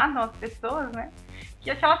que matam as pessoas, né? que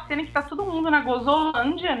é aquela cena que tá todo mundo na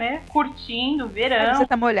Gozolândia, né? Curtindo, verão. Você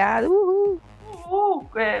tá molhado, uhul.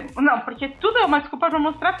 Não, porque tudo é uma desculpa pra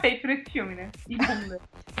mostrar peito nesse filme, né? E bunda.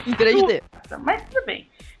 Em 3D. Mas tudo bem.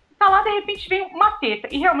 Tá lá, de repente vem uma teta.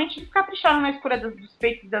 E realmente eles capricharam na escolha dos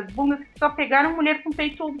peitos e das bundas, que só pegaram mulher com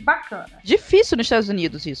peito bacana. Difícil nos Estados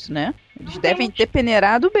Unidos isso, né? Eles devem ter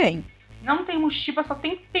peneirado bem. Não tem mochiba, só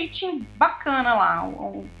tem peitinho bacana lá.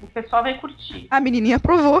 O pessoal vai curtir. A menininha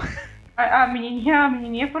aprovou. A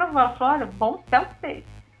menininha provou. Ela falou, olha, bom self-taste.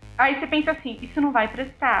 Aí você pensa assim, isso não vai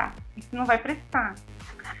prestar.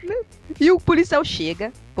 E o policial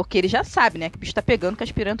chega, porque ele já sabe, né, que o bicho tá pegando, que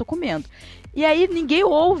as piranhas estão comendo. E aí ninguém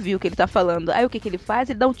ouve o que ele tá falando. Aí o que ele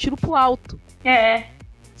faz? Ele dá um tiro pro alto.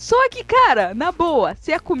 Só que, cara, na boa,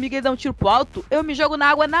 se é comigo e ele dá um tiro pro alto, eu me jogo na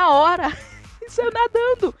água na hora. E saio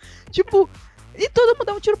nadando. Tipo, e todo mundo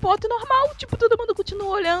dá um tiro pro alto normal. Tipo, todo mundo continua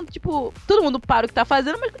olhando. Tipo, todo mundo para o que tá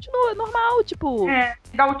fazendo, mas continua normal, tipo...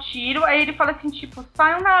 dá o tiro, aí ele fala assim, tipo,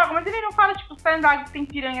 saiam da água. Mas ele não fala, tipo, saiam da água que tem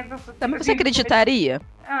piranha. Também você acreditaria?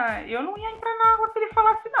 Eu não ia entrar na água se ele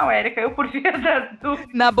falasse não, Érica. Eu por via das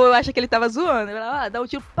dúvidas. Na boa, eu acho que ele tava zoando. Ele falava, dá um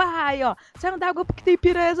tiro, pai, ó. Saiam da água porque tem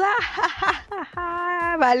piranhas.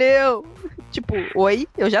 Valeu. Tipo, oi,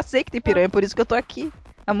 eu já sei que tem piranha, por isso que eu tô aqui.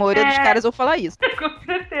 A maioria dos caras vão falar isso. Com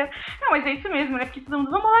certeza. Não, mas é isso mesmo, né? Porque todo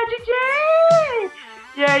mundo, vamos lá, DJ!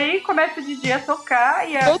 E aí começa o DJ a tocar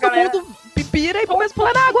e a todo galera... mundo pira e começa a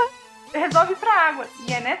pular na água. Resolve ir pra água.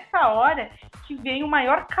 E é nessa hora que vem o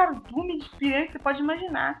maior cardume de piranha que você pode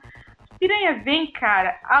imaginar. Piranha vem,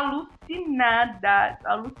 cara, alucinada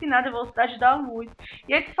a velocidade da luz.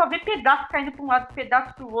 E aí você só vê pedaço caindo pra um lado,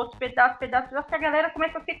 pedaço pro outro, pedaço, que a galera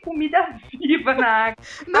começa a ser comida viva na água.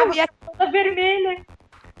 Não, e a toda vermelha.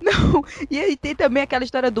 Não, e aí tem também aquela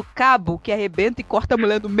história do cabo que arrebenta e corta a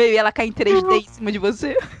mulher do meio e ela cai em 3D em cima de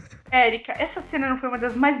você. Érica, essa cena não foi uma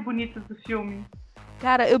das mais bonitas do filme?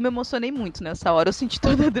 Cara, eu me emocionei muito nessa hora. Eu senti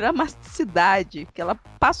toda a dramaticidade que ela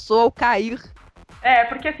passou ao cair.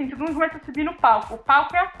 Porque assim, todo mundo começa a subir no palco. O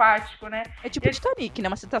palco é aquático, né? É tipo Titanic, né?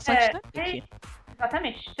 Uma citação de Titanic.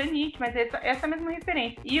 Exatamente, Titanic, mas essa mesma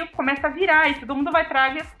referência. E começa a virar, e todo mundo vai pra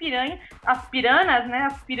água e as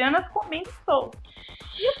piranas comendo solto.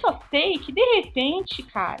 E eu só sei que, de repente,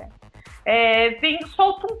 cara,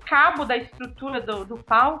 solta um cabo da estrutura do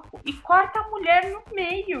palco e corta a mulher no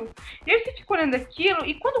meio. E aí você fica olhando aquilo,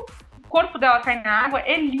 e quando o corpo dela cai na água,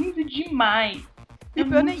 é lindo demais. E o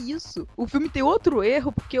pior não é isso. O filme tem outro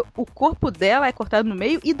erro, porque o corpo dela é cortado no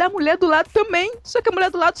meio e da mulher do lado também. Só que a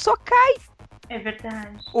mulher do lado só cai. É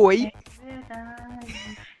verdade. Oi? É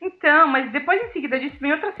verdade. Então, mas depois em seguida disso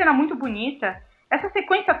vem outra cena muito bonita. Essa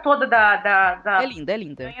sequência toda da É linda, é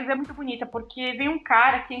linda. É muito bonita, porque vem um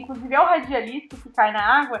cara que inclusive é o radialista que cai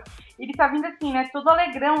na água. Ele tá vindo assim, né, todo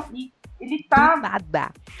alegrão. E ele tá...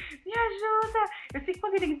 Nada. Me ajuda! Eu sei que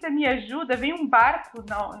quando ele grita me ajuda, vem um barco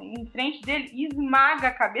em frente dele e esmaga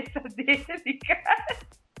a cabeça dele, cara.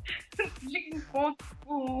 De encontro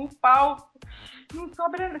com o palco. Não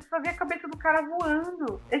sobra, só vê a cabeça do cara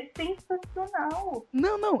voando. É sensacional.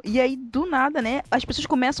 Não. E aí, do nada, né? As pessoas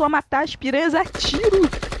começam a matar as piranhas a tiro.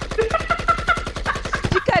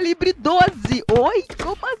 De calibre 12. Oi?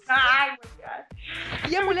 Como assim? Ai, meu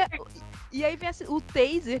Deus. E a mulher... E aí vem o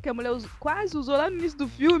taser que a mulher quase usou lá no início do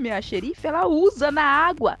filme, a xerife, ela usa na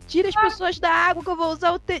água. Tira as pessoas da água que eu vou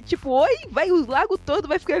usar o taser. Tipo, oi? O lago todo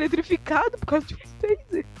vai ficar eletrificado por causa de um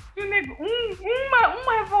taser. Um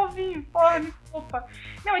revolvinho, porra, me desculpa.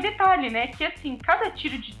 Não, e detalhe, né, que assim, cada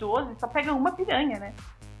tiro de 12 só pega uma piranha, né?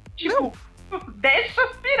 Tipo, deixa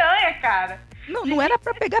as piranhas, cara. Não era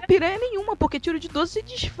pra pegar piranha nenhuma, porque tiro de 12 se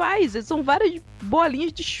desfaz. São várias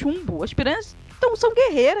bolinhas de chumbo. As piranhas são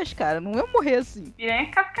guerreiras, cara. Não iam morrer assim.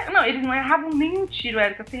 Piranha casca... Não, eles não erravam nenhum tiro,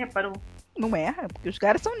 Érica, você reparou? Não erra, porque os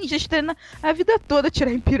caras são ninjas, treinam a vida toda a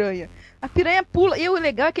tirar em piranha. A piranha pula, e o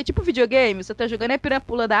legal é que é tipo videogame, você tá jogando e a piranha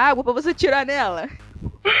pula da água pra você tirar nela.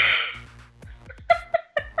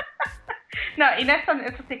 Não, e nessa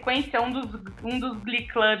sequência, um dos Glee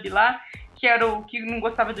Club lá, que era o que não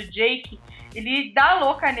gostava do Jake, ele dá a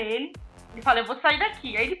louca nele, ele fala, eu vou sair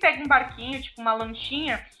daqui. Aí ele pega um barquinho, tipo uma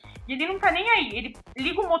lanchinha, e ele não tá nem aí. Ele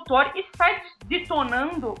liga o motor e sai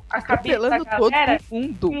detonando a cabeça da galera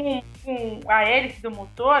com a hélice do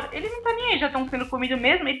motor. Ele não tá nem aí, já estão sendo comidos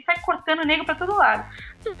mesmo. Ele sai cortando o nego pra todo lado.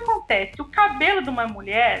 O que acontece? O cabelo de uma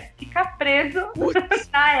mulher fica preso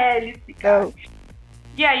na hélice, cara.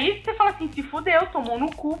 E aí você fala assim, se fudeu, tomou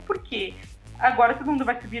no cu, porque agora todo mundo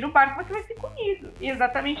vai subir no barco, você vai ser comido. E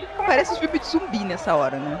exatamente isso que parece um filme de zumbi nessa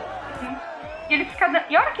hora, né? E ele fica...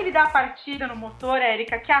 E a hora que ele dá a partida no motor,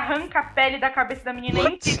 Érica, que arranca a pele da cabeça da menina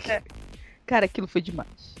inteira. Cara, aquilo foi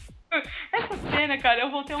demais. Essa cena, cara,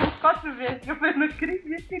 eu voltei umas 4 vezes. Eu falei, não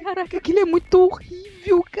acredito. Caraca, aquilo é muito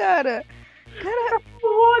horrível, cara. Cara,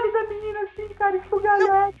 O olho da menina assim, cara,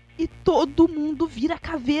 esfugalhado. e todo mundo vira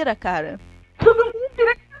caveira, cara. Todo mundo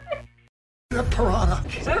vira Piranha.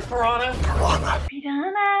 Is that a piranha?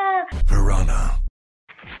 piranha. Piranha.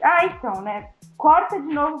 Ah, então, né? Corta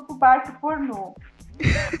de novo pro barco pornô.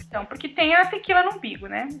 Então, porque tem a tequila no umbigo,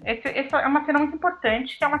 né? Essa é uma cena muito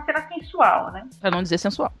importante, que é uma cena sensual, né? Pra não dizer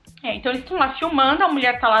sensual. Então eles estão lá filmando, a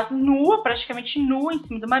mulher tá lá nua, praticamente nua, em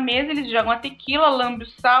cima de uma mesa, eles jogam a tequila, lambe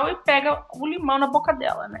o sal e pega o limão na boca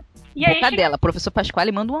dela, né? E aí, Boca dela, professor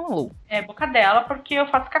Pasquale manda um alô. É, boca dela, porque eu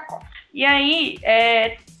faço cacó. E aí,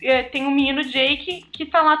 tem o menino Jake que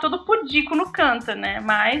tá lá todo pudico no canto, né?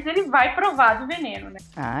 Mas ele vai provar do veneno, né?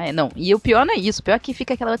 Ah, não. E o pior não é isso. O pior é que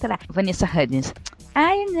fica aquela outra lá, Vanessa Hudgens.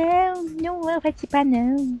 Ai, não vou participar,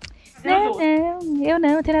 não. Eu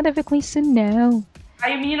não tenho nada a ver com isso, não.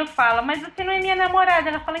 Aí o menino fala, mas você não é minha namorada.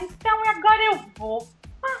 Ela fala, então agora eu vou.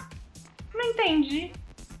 Ah, não entendi.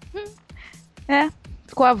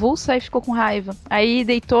 Ficou avulsa e ficou com raiva. Aí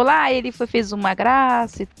deitou lá, ele fez uma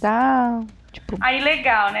graça e tal. Tipo, Aí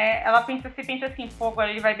legal, né? Você pensa assim, pô,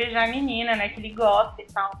 agora ele vai beijar a menina, né? Que ele gosta e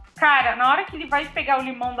tal. Cara, na hora que ele vai pegar o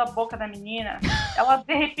limão da boca da menina, ela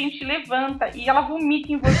de repente levanta e ela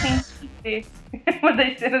vomita em você em 3D. Uma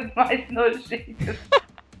das cenas mais nojentas.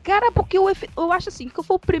 cara, porque eu acho assim, que eu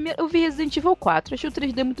fui o primeiro. Eu vi Resident Evil 4, achei o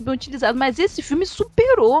 3D muito bem utilizado, mas esse filme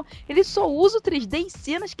superou. Ele só usa o 3D em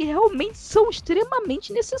cenas que realmente são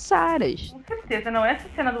extremamente necessárias. Com certeza, não. Essa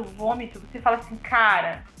cena do vômito, você fala assim,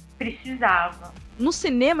 cara, precisava. No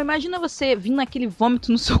cinema, imagina você vindo naquele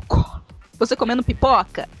vômito no seu colo. Você comendo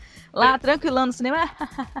pipoca. Lá, tranquilão no cinema.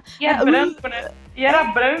 E era branco, né? E era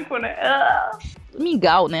branco, né?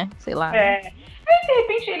 Mingau, né? Sei lá. É. Aí, de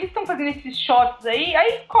repente, eles estão fazendo esses shots aí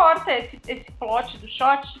corta esse plot do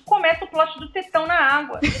shot e começa o plot do tetão na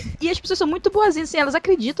água. E as pessoas são muito boazinhas, assim, elas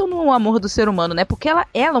acreditam no amor do ser humano, né? Porque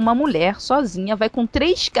ela, uma mulher, sozinha, vai com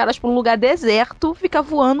 3 caras pra um lugar deserto, ficar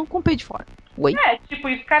voando com o peito de fora. Oi? É, tipo,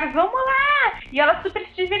 e os caras, vamos lá! E ela super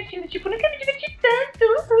se divertindo, tipo, nunca me diverti tanto,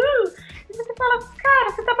 uhul! E você fala, cara,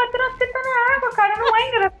 você tá batendo a teta na água, cara, não é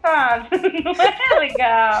engraçado, não é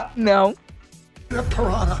legal. Não.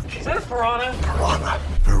 Piranha. Is that a piranha?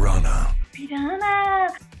 Piranha. Piranha!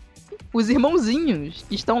 Os irmãozinhos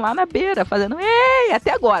estão lá na beira, fazendo ei,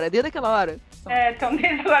 até agora, desde aquela hora. É, então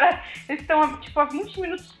desde agora, eles estão, tipo, há 20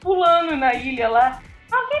 minutos pulando na ilha lá.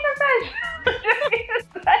 Alguém mensagem?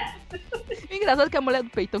 O engraçado é que a mulher do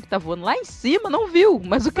peitão que tá voando lá em cima não viu,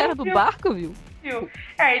 mas o cara do barco viu.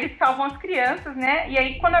 É, eles salvam as crianças, né? E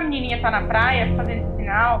aí, quando a menininha tá na praia fazendo esse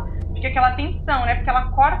sinal, fica aquela tensão, né? Porque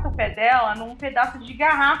ela corta o pé dela num pedaço de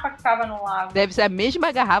garrafa que tava no lago. Deve ser a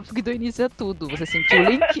mesma garrafa que deu início a tudo. Você sentiu o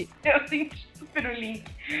link? Eu senti super o link.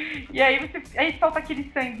 E aí solta aquele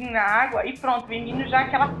sanguinho na água e pronto, vem vindo já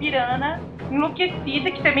aquela piranha enlouquecida,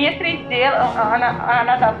 que também é 3D. A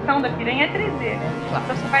nadação da piranha é 3D, né?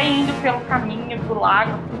 Então você vai indo pelo caminho do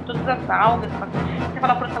lago, por todas as algas. Você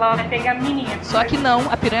fala, pronto, ela vai pegar a menininha. Só que não,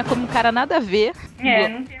 a piranha come um cara nada a ver.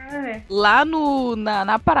 Não tem nada a ver. Lá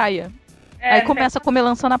na praia. Aí começa a comer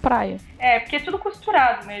lança na praia. É, porque é tudo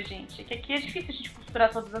costurado, né, gente? Que aqui é difícil a gente costurar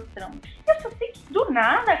todas as tramas. Eu só sei que do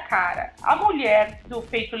nada, cara, a mulher do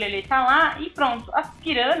peito lelê tá lá e pronto, as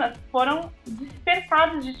piranhas foram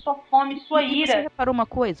despertadas de sua fome, sua ira. Você reparou uma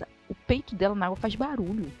coisa? O peito dela na água faz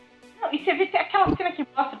barulho. Não, e você vê aquela cena que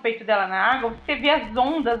mostra o peito dela na água, você vê as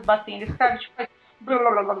ondas batendo, sabe? Tipo,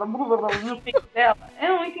 no peito dela.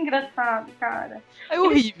 É muito engraçado, cara. É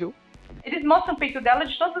horrível. Eles mostram o peito dela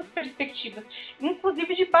de todas as perspectivas,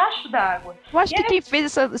 inclusive debaixo da água. Eu acho que quem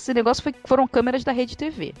fez esse negócio foram câmeras da Rede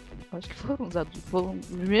TV. Eu acho que foram os adultos. Foram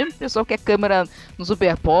o mesmo pessoal que é câmera no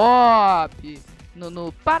Super Pop,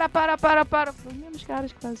 no para. Foram os mesmos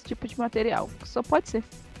caras que fazem esse tipo de material. Só pode ser.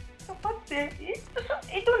 Só pode ser.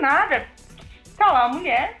 E do nada, tá lá a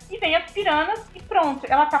mulher e vem as piranhas e pronto.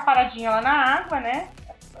 Ela tá paradinha lá na água, né?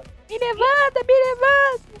 Me levanta!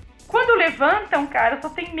 Quando levantam, cara, só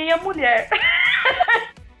tem meia mulher.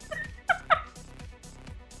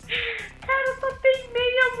 Cara, só tem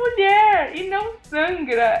meia mulher e não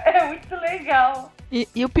sangra. É muito legal.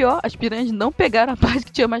 E o pior, as piranhas não pegaram a parte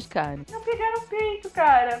que tinha mais carne. Não pegaram o peito,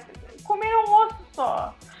 cara. Comeram um osso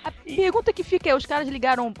só. A pergunta que fica é, os caras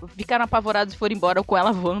ficaram apavorados e foram embora com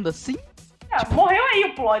ela voando assim? Morreu aí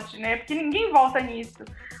o plot, né? Porque ninguém volta nisso.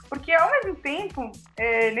 Porque ao mesmo tempo,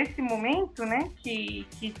 nesse momento, né, que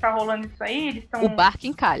tá rolando isso aí, eles estão... O barco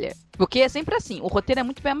encalha. Porque é sempre assim, o roteiro é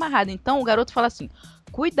muito bem amarrado. Então o garoto fala assim,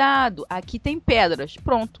 cuidado, aqui tem pedras.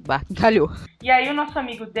 Pronto, o barco encalhou. E aí o nosso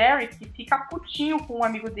amigo Derek fica putinho com um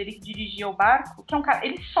amigo dele que dirigia o barco, que é um cara...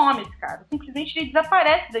 Ele some, esse cara. Simplesmente ele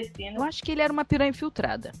desaparece da cena. Eu acho que ele era uma piranha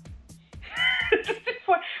infiltrada.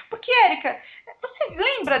 Porque, Erika, você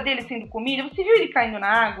lembra dele sendo comido? Você viu ele caindo na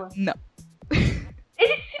água? Não.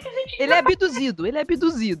 Ele simplesmente... Ele é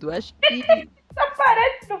abduzido. Acho que...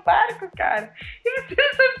 Aparece no barco, cara. E você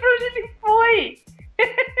não sabe pra onde ele foi.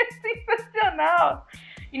 Sensacional.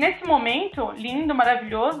 E nesse momento, lindo,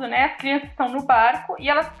 maravilhoso, né? As crianças estão no barco e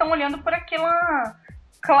elas estão olhando por aquela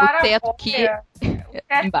clara o teto que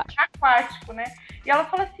teto aquático, né? E ela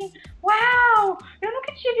fala assim, uau, eu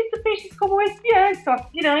nunca tinha visto peixes como esse antes. São as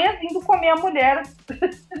piranhas indo comer a mulher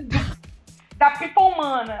da pipa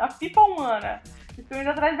humana. A pipa humana. Estão indo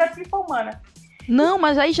atrás da pipa humana. Não,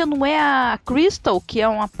 mas aí já não é a Crystal, que é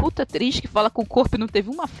uma puta atriz que fala com o corpo e não teve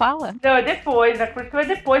uma fala? Não, é depois. A Crystal é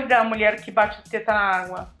depois da mulher que bate a teta na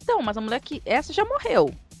água. Então, mas a mulher que... Essa já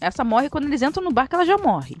morreu. Essa morre quando eles entram no barco, ela já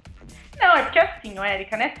morre. Não, é porque assim,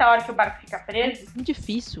 Erika, nessa hora que o barco fica preso... É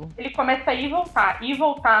difícil. Ele começa a ir e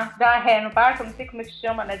voltar, dar ré no barco, não sei como é que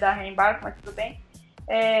chama, né, dar ré em barco, mas tudo bem.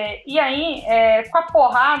 E aí, com a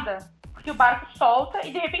porrada, porque o barco solta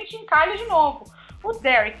e de repente encalha de novo. O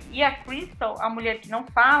Derek e a Crystal, a mulher que não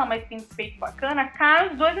fala, mas tem um peito bacana,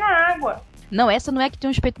 caem os dois na água. Não, essa não é que tem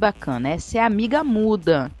um peito bacana, essa é a amiga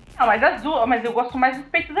muda. Não, mas eu gosto mais do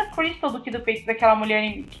peito da Crystal do que do peito daquela mulher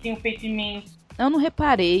que tem um peito imenso. Eu não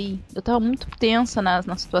reparei, eu tava muito tensa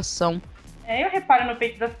na situação. Eu reparo no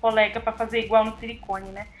peito das colegas pra fazer igual no silicone,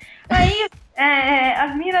 né? Aí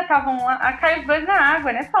as minas estavam lá, caem os dois na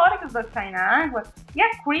água. Nessa hora que os dois caem na água, e a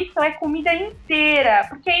Crystal é comida inteira.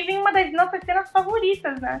 Porque aí vem uma das nossas cenas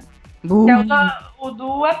favoritas, né? Que é o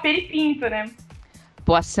do Aperipinto, né?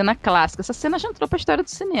 Pô, a cena clássica. Essa cena já entrou pra história do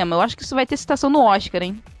cinema. Eu acho que isso vai ter citação no Oscar,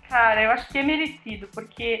 hein? Cara, eu acho que é merecido,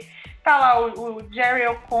 porque tá lá o Jerry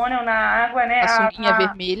O'Connell na água, né? A sunguinha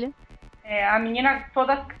vermelha. A menina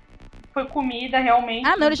toda foi comida, realmente.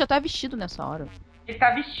 Ah, não, ele já tá vestido nessa hora. Ele tá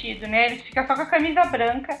vestido, né? Ele fica só com a camisa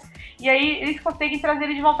branca. E aí eles conseguem trazer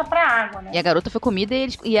ele de volta pra água, né? E a garota foi comida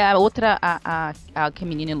e a outra, a que a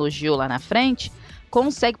menina elogiou lá na frente,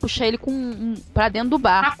 consegue puxar ele pra dentro do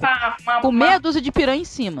barco. Com meia dúzia de piranha em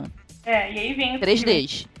cima. E aí vem...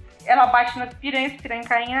 3Ds. Ela bate nas piranhas, as piranhas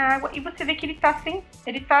caem na água. E você vê que ele tá sem...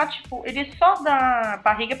 Ele tá, tipo... Ele é só da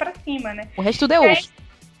barriga pra cima, né? O resto tudo é osso.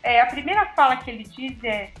 A primeira fala que ele diz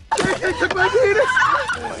é...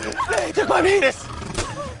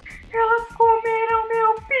 Elas comeram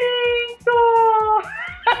meu pinto!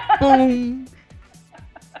 Pum!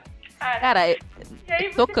 Cara, é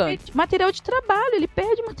tocante. Material de trabalho, ele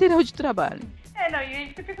perde material de trabalho. E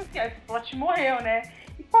aí você pensa assim, esse plot morreu, né?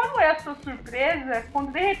 E qual é a sua surpresa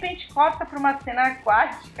quando de repente corta pra uma cena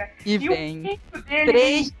aquática e vem o pinto dele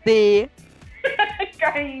 3D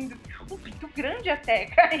caindo. Um pinto grande até,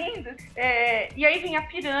 caindo. E aí vem a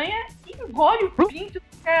piranha e engole o pinto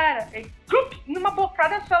do cara. Numa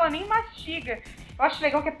bocada só, ela nem mastiga. Eu acho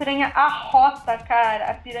legal que a piranha arrota,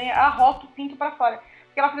 cara. A piranha arrota o pinto pra fora.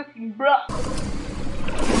 Porque ela faz assim... Brá.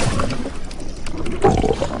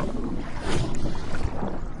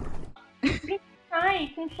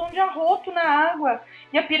 Sai com som de arroto na água.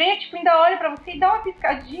 E a piranha, tipo, ainda olha pra você e dá uma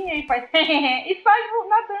piscadinha e faz... e sai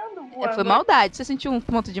nadando, voando. Foi maldade. Você sentiu um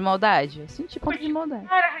ponto de maldade? Eu senti ponto de maldade.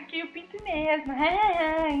 Cara, arranquei o pinto mesmo.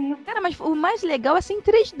 Cara, mas o mais legal é ser em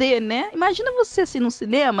 3D, né? Imagina você assim no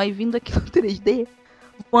cinema e vindo aqui no 3D,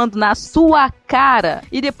 voando na sua cara.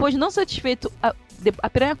 E depois, não satisfeito, a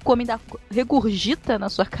piranha come e regurgita na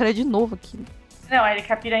sua cara de novo aquilo. Não,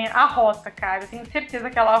 Erika, a piranha arrota, cara. Eu tenho certeza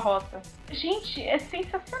que ela arrota. Gente, é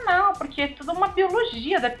sensacional, porque é tudo uma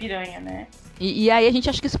biologia da piranha, né? E aí a gente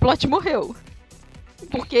acha que esse plot morreu.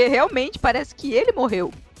 Porque realmente parece que ele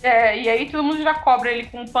morreu. E aí todo mundo já cobra ele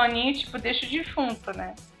com um paninho, tipo, deixa o defunto,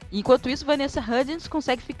 né? Enquanto isso, Vanessa Hudgens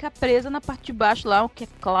consegue ficar presa na parte de baixo lá, o que a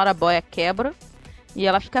Claraboia quebra. E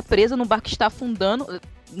ela fica presa no barco que está afundando.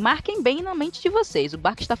 Marquem bem na mente de vocês, o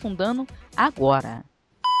barco está afundando agora.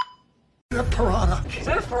 Piranha. Is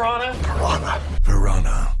that a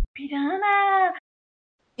piranha? Piranha!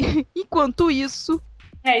 Enquanto isso...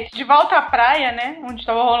 de volta à praia, né? Onde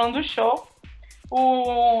estava rolando o show.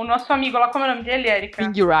 O nosso amigo lá, como é o nome dele, Erika?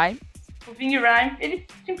 Ving Rhames. O Ving Rhames, ele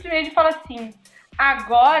simplesmente fala assim...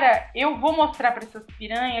 Agora eu vou mostrar pra essas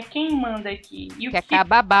piranhas quem manda aqui. E que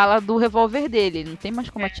acaba a bala do revólver dele. Ele não tem mais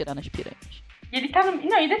como atirar nas piranhas. E ele tá no...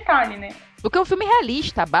 Não, e detalhe, né? Porque é um filme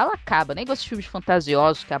realista, a bala acaba. Nem esses filmes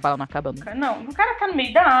fantasiosos que a bala não acaba nunca. Não, o cara tá no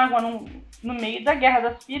meio da água, no meio da Guerra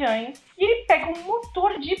das Piranhas, e ele pega um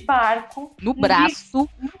motor de barco... No braço.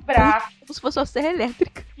 No braço. Como se fosse uma serra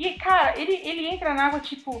elétrica. E, cara, ele entra na água,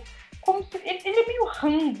 tipo... Como se, ele é meio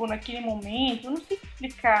Rambo naquele momento, eu não sei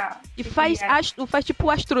explicar. E faz tipo o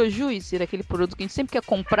Astro Juice, aquele produto que a gente sempre quer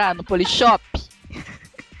comprar no Polishop.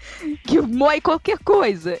 Que moe qualquer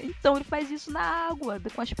coisa. Então ele faz isso na água,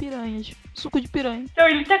 com as piranhas. Suco de piranha. Então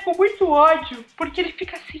ele tá com muito ódio, porque ele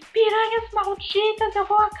fica assim, piranhas malditas, eu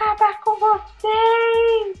vou acabar com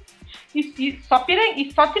vocês. E só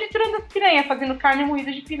triturando as piranhas, fazendo carne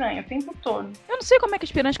moída de piranha o tempo todo. Eu não sei como é que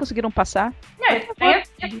as piranhas conseguiram passar.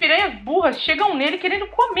 As piranhas burras chegam nele querendo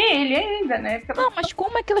comer ele ainda, né? Não, mas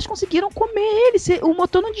como é que elas conseguiram comer ele? O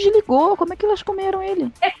motor não desligou, como é que elas comeram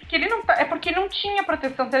ele? É porque não tinha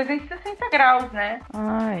proteção 360 graus, né?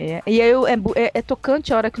 Ah, é. E aí é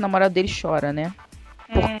tocante a hora que o namorado dele chora, né?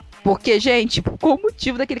 Porque, gente, qual o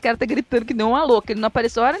motivo daquele cara tá gritando que nem uma louca? Ele não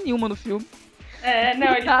apareceu hora nenhuma no filme.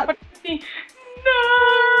 Não, ele tá assim,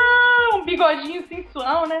 não! Um bigodinho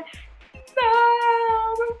sensual, né?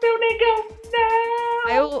 Não, meu negão, não!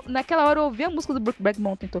 Aí naquela hora eu ouvi a música do Brokeback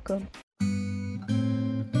Mountain tocando.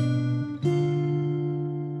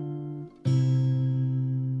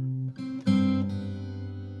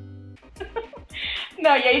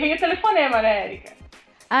 Não, e aí vem o telefonema, né, Erika?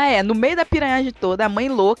 No meio da piranhagem toda, a mãe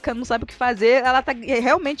louca, não sabe o que fazer, ela tá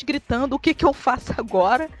realmente gritando, o que eu faço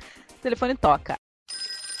agora? O telefone toca.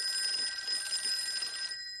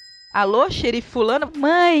 Alô, xerife fulano?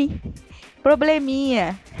 Mãe,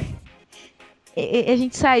 probleminha. A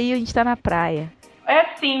gente saiu, a gente tá na praia. É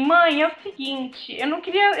assim, mãe, é o seguinte, eu não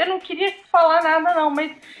queria falar nada não,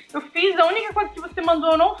 mas eu fiz a única coisa que você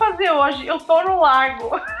mandou eu não fazer hoje, eu tô no lago.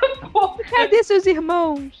 Cadê seus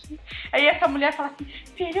irmãos? Aí essa mulher fala assim,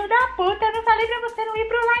 filho da puta, eu não falei pra você não ir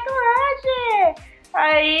pro lago hoje.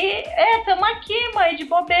 Aí, tamo aqui, mãe, de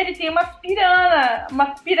bobeira, e tem umas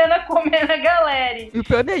pirana comendo a galera. E o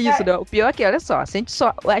pior não é isso, né? O pior é que, olha só, sente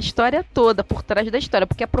só a história toda por trás da história,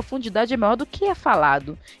 porque a profundidade é maior do que é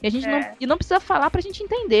falado. E a gente não precisa falar pra gente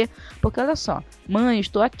entender. Porque, olha só, mãe,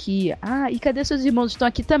 estou aqui. E cadê seus irmãos? Estão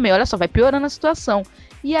aqui também. Olha só, vai piorando a situação.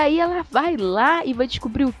 E aí ela vai lá e vai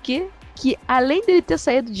descobrir o quê? Que além dele ter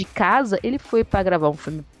saído de casa, ele foi pra gravar um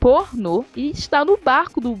filme pornô e está no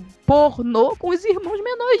barco do pornô com os irmãos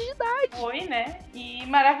menores de idade. Foi, né? E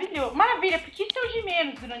maravilhoso. Maravilha, porque isso é o de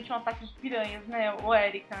menos durante um ataque de piranhas, né,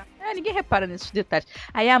 Erika? Ninguém repara nesses detalhes.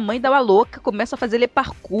 Aí a mãe dá uma louca, começa a fazer le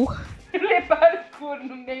parkour. Le parkour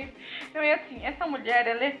no meio. Então é assim, essa mulher,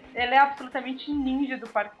 ela é absolutamente ninja do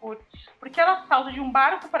parkour. Porque ela salta de um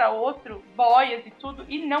barco para outro, boias e tudo,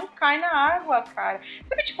 e não cai na água, cara.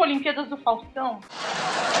 Sabe tipo Olimpíadas do Faustão?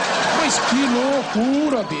 Mas que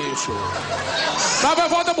loucura, bicho. Tá,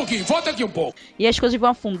 volta aqui um pouco. E as coisas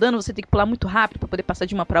vão afundando, você tem que pular muito rápido pra poder passar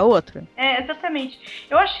de uma pra outra? Exatamente.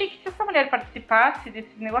 Eu achei que se essa mulher participasse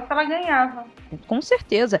desse negócio, ela ganhava. Com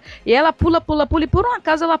certeza. E ela pula, e por um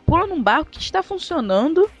acaso ela pula num barco que está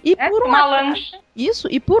funcionando. E por uma lancha. Isso,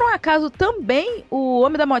 e por um acaso também o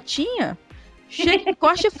homem da motinha chega,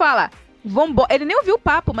 encosta e fala, vambora. Ele nem ouviu o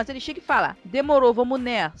papo, mas ele chega e fala, demorou, vamos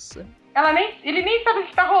nessa. Ele nem sabe o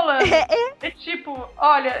que tá rolando. É tipo,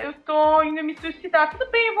 olha, eu tô indo me suicidar.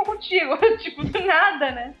 Tudo bem, eu vou contigo. Tipo, do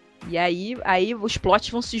nada, né? E aí os plots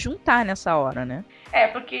vão se juntar nessa hora, né?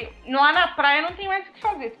 Porque lá na praia não tem mais o que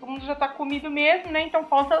fazer. Todo mundo já tá comido mesmo, né? Então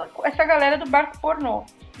falta essa galera do barco pornô.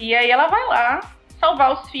 E aí ela vai lá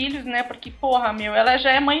salvar os filhos, né? Porque, porra, ela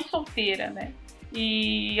já é mãe solteira, né?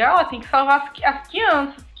 E ela tem que salvar as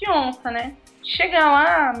crianças. Que onça, né? Chega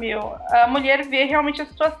lá, a mulher vê realmente a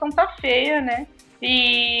situação tá feia, né?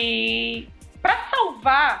 E pra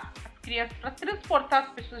salvar as crianças, pra transportar as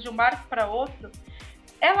pessoas de um barco pra outro,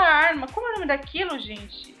 ela arma, como é o nome daquilo,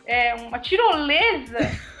 gente? É uma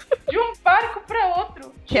tirolesa de um barco pra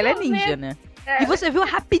outro. Que ela é ninja, né? E você viu a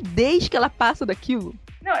rapidez que ela passa daquilo?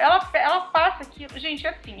 Não, ela passa aquilo. Gente,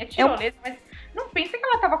 assim, é tirolesa, mas não pensa que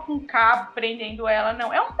ela tava com um cabo prendendo ela,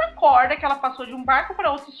 não. É uma corda que ela passou de um barco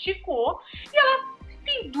para outro, esticou, e ela se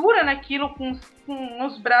pendura naquilo com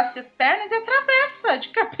os braços e as pernas e atravessa de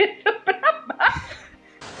cabeça pra baixo.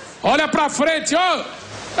 Olha pra frente, ó!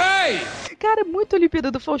 Ei! Cara, é muito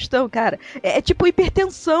Olimpíada do Faustão, cara. É tipo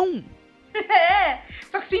hipertensão.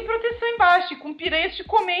 Só que sem proteção embaixo, com piranhas te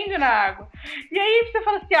comendo na água. E aí você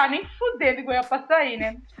fala assim, nem fudendo igual ia passar aí,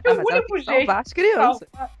 né? Mas o único jeito salvar as crianças.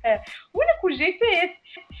 O único jeito é esse.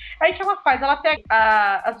 Aí o que ela faz? Ela pega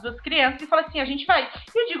as duas crianças e fala assim, a gente vai.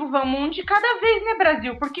 Eu digo, vamos um de cada vez, né,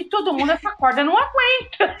 Brasil? Porque todo mundo essa corda não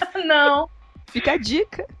aguenta. Não. Fica a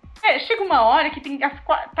dica. Chega uma hora que tem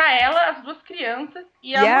tá ela, as duas crianças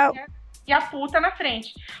e a mulher e a puta na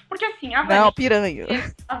frente. Porque assim, a Vanessa... Não, piranha.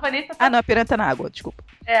 A Vanessa tá... não, a piranha tá na água, desculpa.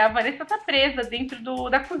 A Vanessa tá presa dentro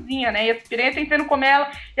da cozinha, né? E as piranhas tentando comer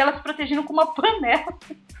ela e ela se protegendo com uma panela.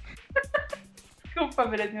 Desculpa,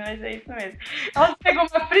 Brasil, mas é isso mesmo. Ela pegou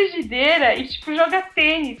uma frigideira e, tipo, joga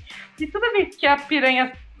tênis. E toda vez que a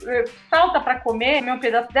piranha salta pra comer um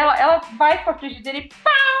pedaço dela, ela vai com a frigideira e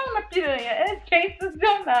pau na piranha. É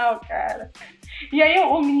sensacional, cara. E aí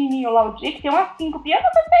o menininho lá, o Jake, tem uma síncope. Eu não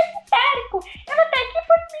tô histérico. Ela tá aqui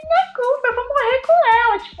por minha culpa. Eu vou morrer com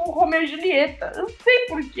ela. Tipo, o Romeu e Julieta. Eu não sei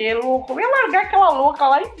porquê, louco. Eu ia largar aquela louca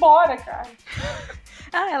lá e ir embora, cara.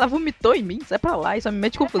 Ela vomitou em mim, sai pra lá, isso me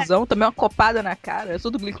mete confusão, tomei uma copada na cara, eu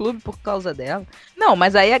sou do Glee Club por causa dela. Não,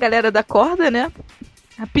 mas aí a galera da corda, né,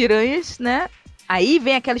 a piranhas, né, aí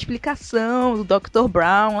vem aquela explicação do Dr.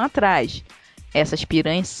 Brown lá atrás. Essas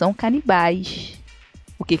piranhas são canibais.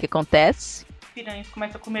 O que acontece? Piranhas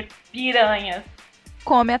começam a comer piranhas.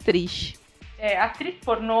 Come a atriz. A atriz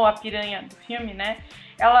pornô, a piranha do filme, né,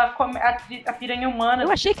 ela come a piranha humana.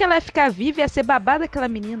 Eu achei que ela ia ficar viva e ia ser babada aquela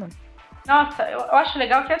menina. Nossa, eu acho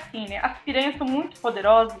legal que assim, né? As piranhas são muito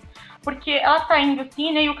poderosas, porque ela tá indo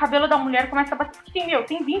assim, né? E o cabelo da mulher começa a bater. Porque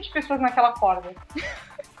tem 20 pessoas naquela corda.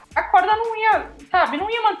 A corda não ia, sabe? Não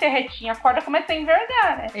ia manter retinha. A corda começa a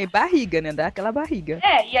envergar, né? É barriga, né? Dá aquela barriga.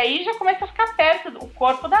 E aí já começa a ficar perto do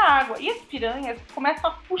corpo da água. E as piranhas começam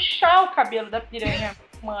a puxar o cabelo da piranha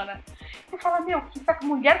humana. Você fala, que essa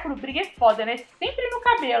mulher quando briga é foda, né? Sempre no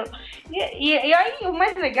cabelo. E aí o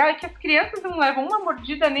mais legal é que as crianças não levam uma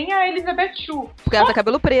mordida nem a Elizabeth Shue. Porque ela tá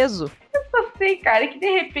cabelo preso. Eu só sei, cara, que de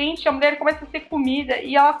repente a mulher começa a ser comida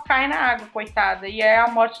e ela cai na água, coitada. E é a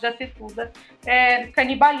morte da tetuda.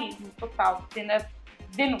 Canibalismo total.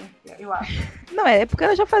 Denúncia, eu acho. Não, porque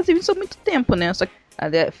ela já fazia isso há muito tempo, né? Só que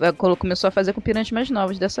ela começou a fazer com piranhas mais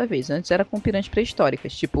novas dessa vez. Antes era com piranhas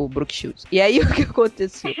pré-históricas, tipo o Brooke Shields. E aí o que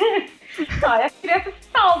aconteceu? As crianças se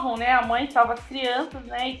salvam, né? A mãe salva as crianças,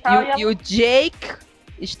 né? E tal. E o Jake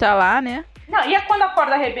está lá, né? Não, e quando a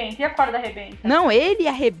corda arrebenta? Não, ele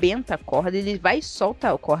arrebenta a corda, ele vai e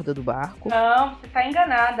solta a corda do barco. Não, você tá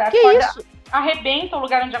enganada. A que corda isso? Arrebenta o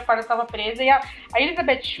lugar onde a corda estava presa e a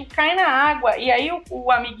Elizabeth Shue cai na água. E aí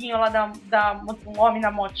o amiguinho lá um homem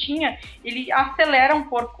na motinha, ele acelera um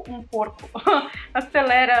porco.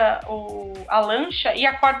 Acelera a lancha e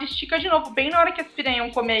a corda estica de novo, bem na hora que as piranhas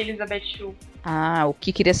iam comer a Elizabeth Shue. O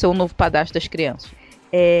que queria ser o novo padrasto das crianças.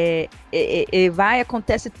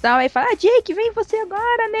 Acontece e tal, aí fala, Jake, vem você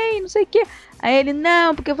agora, Ney, não sei o quê. Aí ele,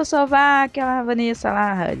 não, porque eu vou salvar aquela Vanessa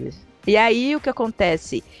lá, Hudson. E aí o que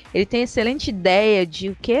acontece? Ele tem a excelente ideia de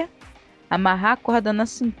o quê? Amarrar a corda na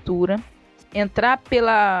cintura, entrar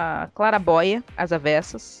pela claraboia, as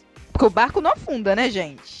avessas. Porque o barco não afunda, né,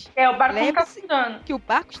 gente? O barco não está afundando. Que o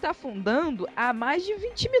barco está afundando há mais de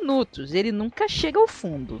 20 minutos. Ele nunca chega ao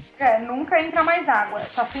fundo. Nunca entra mais água.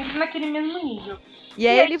 Tá sempre naquele mesmo nível. E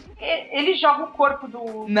aí ele joga o corpo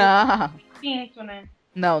do pinto, né?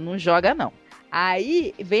 Não joga não.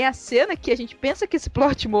 Aí vem a cena que a gente pensa que esse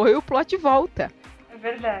plot morreu e o plot volta. É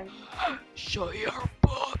verdade. Show your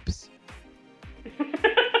boobs.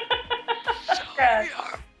 Cara, Show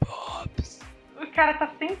your boobs. O cara tá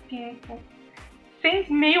sem pinto, sem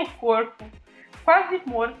meio corpo, quase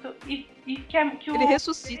morto e quer que ele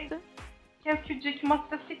ressuscita. Que é o que o Jake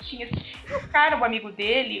mostra as tetinhas. E o cara, o amigo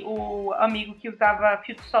dele, o amigo que usava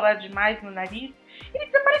filtro solar demais no nariz, ele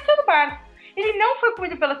desapareceu do barco. Ele não foi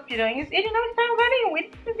comido pelas piranhas, ele não está em lugar nenhum,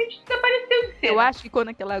 ele simplesmente desapareceu de cena. Eu acho que quando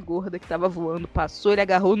aquela gorda que tava voando passou, ele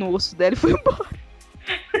agarrou no osso dela e foi embora.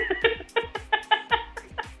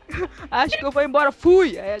 Acho que eu vou embora,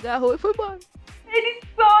 fui! Aí agarrou e foi embora. Ele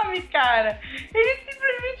some, cara! Ele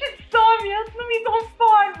simplesmente some, eu não me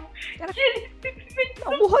conformo. Ele simplesmente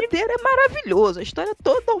o roteiro é maravilhoso, a história é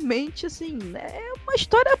totalmente assim, é uma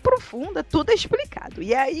história profunda, tudo é explicado.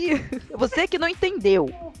 E aí, você que não entendeu.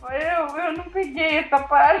 Eu não peguei essa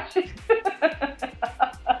parte.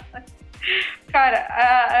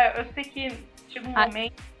 Cara, eu sei que chega um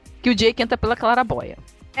momento que o Jake entra pela claraboia.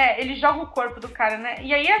 Ele joga o corpo do cara, né?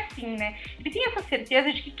 E aí é assim, né? Ele tem essa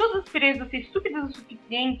certeza de que todas as piranhas vão ser estúpidas o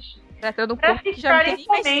suficiente tratando um corpo que já não tem nem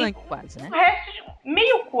mais sangue quase, né? O resto de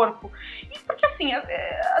meio corpo. E porque assim,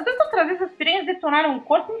 das outras vezes as piranhas detonaram o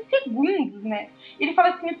corpo em segundos, né? Ele fala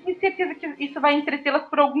assim, eu tenho certeza que isso vai entretê-las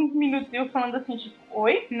por alguns minutos. E eu falando assim, tipo,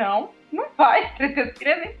 oi? Não vai entreter as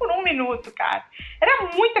piranhas nem por um minuto, cara. Era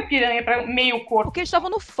muita piranha pra meio corpo. Porque eles estavam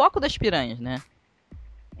no foco das piranhas, né?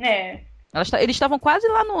 Eles estavam quase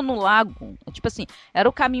lá no lago. Tipo assim, era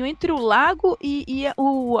o caminho entre o lago e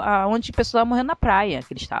onde o pessoal morrendo na praia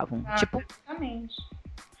que eles estavam. Exatamente.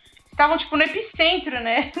 estavam, tipo, no epicentro,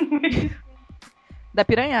 né? Da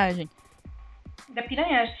piranhagem. Da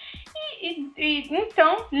piranhagem. E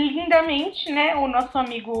então, lindamente, né, o nosso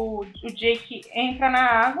amigo, o Jake, entra na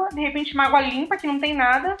água, de repente uma água limpa, que não tem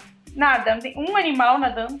nada, não tem um animal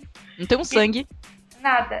nadando. Não tem um sangue.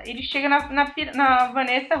 Nada. Ele chega na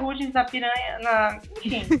Vanessa Hudgens, na piranha,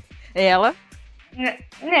 enfim. Ela.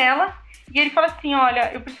 Nela. E ele fala assim,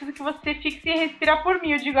 olha, eu preciso que você fique sem respirar por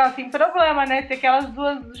mim. Eu digo, sem problema, né? Se aquelas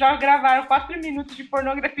duas já gravaram 4 minutos de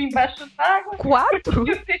pornografia embaixo d'água. 4?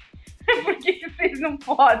 Por que vocês não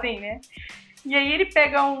podem, né? E aí ele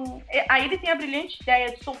pega Aí ele tem a brilhante ideia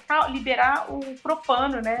de liberar o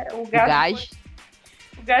propano, né? O gás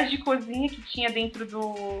de cozinha que tinha dentro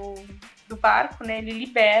do barco, né? Ele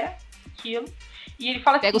libera aquilo. E ele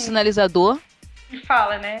fala pega o sinalizador. E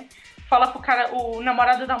fala, né? Fala pro cara, o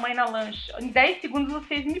namorado da mãe na lancha. Em 10 segundos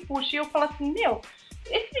vocês me puxam. E eu falo assim,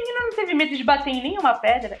 esse menino não teve medo de bater em nenhuma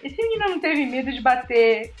pedra? Esse menino não teve medo de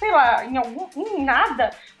bater, sei lá, em nada?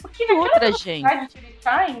 Porque naquela velocidade que eles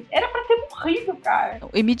saem, era pra ter morrido, cara.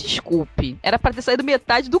 E me desculpe, era pra ter saído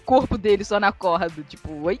metade do corpo dele só na corda.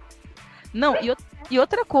 Tipo, oi? Não, e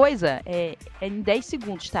outra coisa, é em 10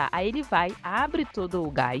 segundos, tá? Aí ele vai, abre todo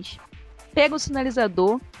o gás, pega o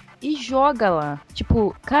sinalizador e joga lá.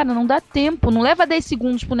 Tipo, cara, não dá tempo. Não leva 10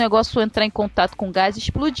 segundos pro negócio entrar em contato com o gás e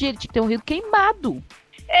explodir. Ele tinha que ter morrido queimado.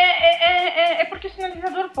 É porque o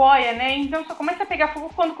sinalizador boia, né? Então só começa a pegar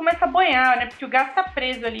fogo quando começa a boiar, né? Porque o gás tá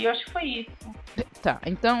preso ali. Eu acho que foi isso. Tá,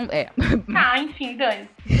 então, enfim, dane.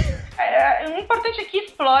 O importante é que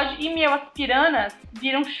explode e, as piranas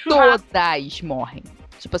viram churrasco. Todas morrem.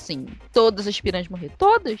 Tipo assim, todas as piranhas morreram.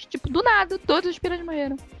 Todas. Tipo, do nada, todas as piranhas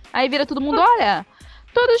morreram. Aí vira todo mundo, olha...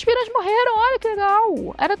 Todas as piranhas morreram, olha que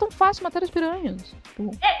legal. Era tão fácil matar as piranhas.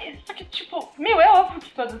 Só que, tipo, é óbvio que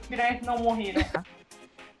todas as piranhas não morreram.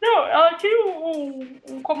 Não, ela tem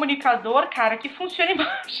um comunicador, cara, que funciona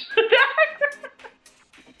embaixo d'água.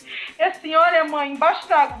 É assim, olha, mãe, embaixo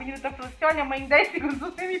d'água. O menino tá falando assim, olha, mãe, em 10 segundos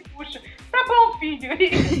você me puxa. Tá bom, filho.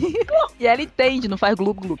 E ela entende, não faz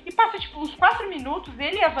glu-glu. E passa, tipo, uns 4 minutos,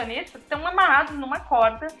 ele e a Vanessa estão amarrados numa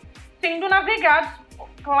corda, sendo navegados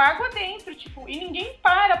com água dentro, tipo, e ninguém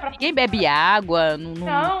para pra... Ninguém bebe água,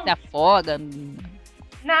 não se afoga.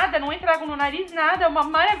 Nada, não entra água no nariz, nada, é uma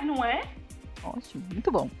maravilha, não é? Ótimo,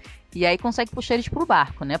 muito bom. E aí consegue puxar eles pro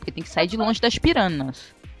barco, né? Porque tem que sair de longe das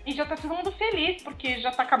piranas. E já tá todo mundo feliz, porque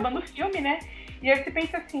já tá acabando o filme, né? E aí você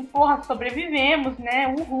pensa assim, porra, sobrevivemos, né?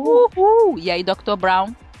 Uhul! E aí Dr.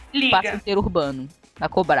 Brown liga. Passa inteiro urbano a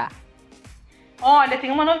cobrar. Olha,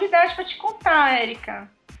 tem uma novidade pra te contar, Érica.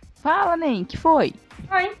 Fala, Nen, que foi?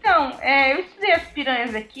 Então, eu estudei as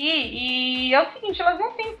piranhas aqui e é o seguinte, elas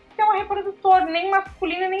não têm sistema reprodutor, nem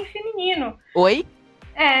masculino nem feminino. Oi?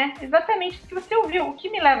 Exatamente o que você ouviu. O que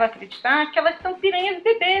me leva a acreditar é que elas são piranhas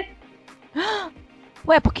bebês.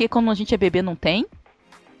 Ué, porque quando a gente é bebê não tem?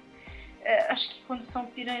 Acho que quando são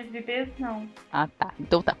piranhas bebês, não. Ah, tá.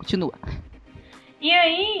 Então tá, continua. E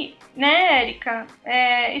aí, né, Érica,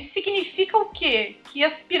 isso significa o quê? Que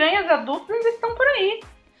as piranhas adultas ainda estão por aí.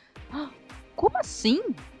 Como assim?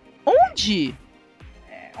 Onde?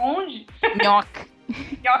 Onde? Nhoque.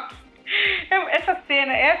 Nhoque. Essa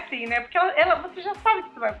cena é assim, né? Porque você já sabe que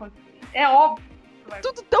isso vai acontecer. É óbvio.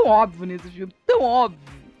 Tudo tão óbvio nesse filme, tão óbvio.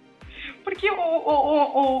 Porque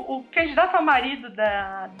o candidato a marido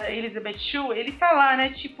da Elizabeth Shue, ele tá lá,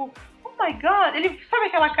 né? Tipo, oh my god. Ele sabe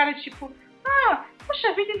aquela cara tipo,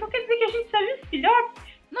 poxa vida, então quer dizer que a gente já viu os filhotes?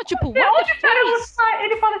 Não, tipo, onde estarão os pais?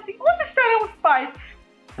 Ele fala assim, onde estarão os pais?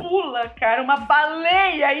 Pula, cara, uma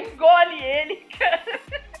baleia engole ele, cara.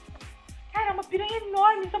 Cara, é uma piranha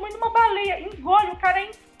enorme, tamanho de uma baleia. Engole o cara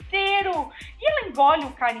inteiro. E ela engole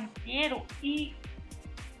o cara inteiro e...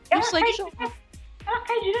 Ela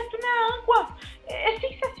cai direto na água. É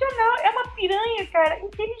sensacional. É uma piranha, cara,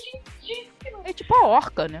 inteligentíssima. É tipo a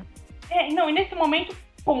orca, né? E nesse momento,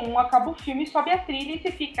 pum, acaba o filme, sobe a trilha e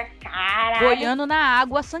você fica, caralho. Boiando na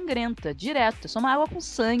água sangrenta, direto. É só uma água com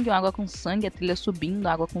sangue, a trilha subindo,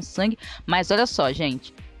 água com sangue. Mas olha só,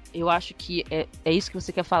 gente. Eu acho que é isso que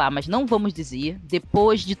você quer falar, mas não vamos dizer.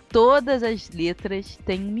 Depois de todas as letras,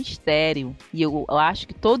 tem um mistério. E eu acho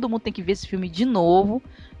que todo mundo tem que ver esse filme de novo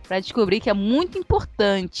para descobrir que é muito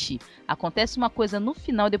importante. Acontece uma coisa no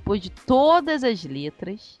final, depois de todas as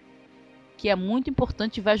letras, que é muito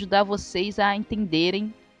importante e vai ajudar vocês a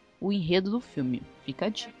entenderem o enredo do filme. Fica a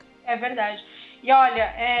dica. É verdade. E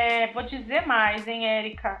olha, vou dizer mais, hein,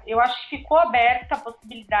 Érica? Eu acho que ficou aberta a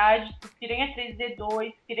possibilidade do Piranha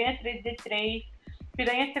 3D2, Piranha 3D3,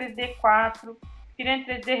 Piranha 3D4, Piranha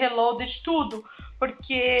 3D Reloaded, tudo.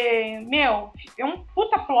 Porque, é um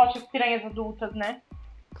puta plot as piranhas adultas, né?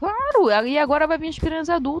 Claro, e agora vai vir as piranhas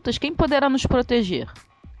adultas. Quem poderá nos proteger?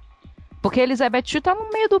 Porque a Elizabeth Shue tá no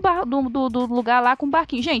meio do lugar lá com o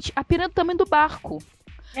barquinho. Gente, a piranha é do tamanho do barco.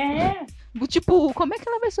 É. Tipo, como é que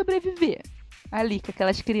ela vai sobreviver ali com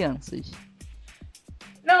aquelas crianças?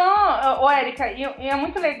 Não, Érica, e é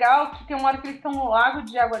muito legal que tem uma hora que eles estão no lago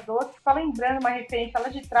de água doce, só lembrando uma referência lá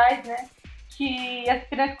de trás, né? Que as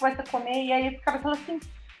crianças começam a comer e aí os caras falam assim,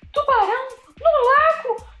 tubarão no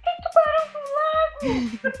lago! Tem tubarão no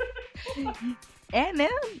lago! É, né?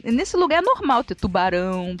 Nesse lugar é normal ter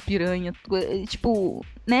tubarão, piranha, tipo,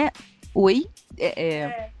 né? Oi?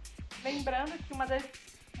 Lembrando que uma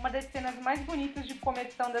das cenas mais bonitas de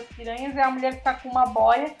começão das piranhas é a mulher que tá com uma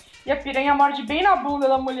boia e a piranha morde bem na bunda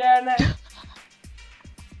da mulher, né?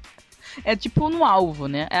 É tipo no alvo,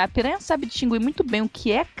 né? A piranha sabe distinguir muito bem o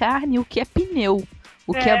que é carne e o que é pneu.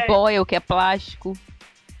 O que é boia, o que é plástico.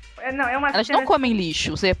 Elas não comem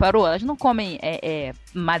lixo, você reparou? Elas não comem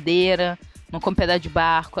madeira, não comem pedaço de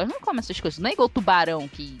barco, elas não comem essas coisas. Não é igual o tubarão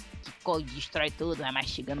que destrói tudo, vai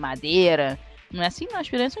mastigando madeira. Não é assim, não. As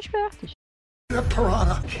piranhas são espertas.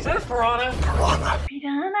 Piranha. Is that a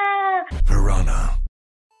piranha? Piranha.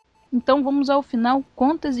 Então vamos ao final.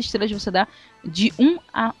 Quantas estrelas você dá de 1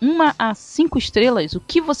 a 5 estrelas? O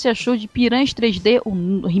que você achou de Piranhas 3D,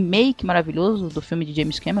 o remake maravilhoso do filme de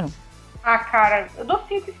James Cameron? Ah, cara, eu dou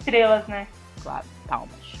 5 estrelas, né? Claro,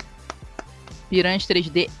 palmas. Piranhas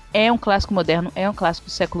 3D é um clássico moderno, é um clássico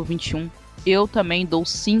do século XXI. Eu também dou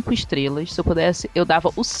 5 estrelas. Se eu pudesse, eu dava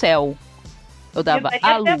o céu. Eu dava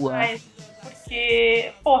a lua.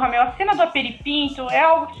 Porque, porra, a cena do Aperipinto é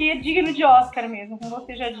algo que é digno de Oscar mesmo, como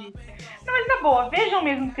você já disse. Não, mas na boa, vejam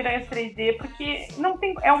mesmo Piranhas 3D, porque não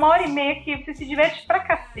tem, é 1h30 que você se diverte pra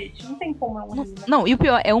cacete. Não tem como não rir, né? Não, e o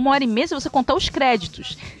pior, é 1h30 se você contar os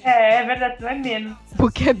créditos. É verdade, não é menos.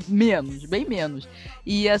 Porque é menos, bem menos.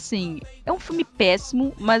 E assim, é um filme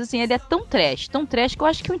péssimo, mas assim, ele é tão trash que eu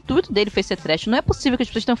acho que o intuito dele foi ser trash. Não é possível que as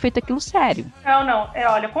pessoas tenham feito aquilo sério. Não,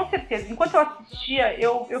 olha, com certeza. Enquanto eu assistia,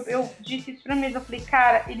 eu disse isso pra mim, eu falei,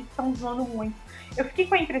 cara, eles estão zoando muito. Eu fiquei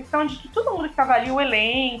com a impressão de que todo mundo que estava ali, o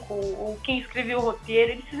elenco, ou quem escreveu o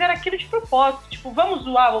roteiro, eles fizeram aquilo de propósito. Tipo, vamos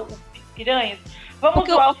zoar o Piranhas? Vamos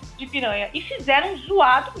zoar o filme de Piranha. E fizeram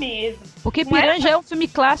zoado mesmo. Porque Piranha já é um filme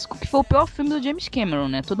clássico que foi o pior filme do James Cameron,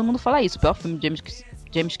 né? Todo mundo fala isso. O pior filme de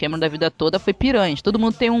James Cameron da vida toda foi Piranhas. Todo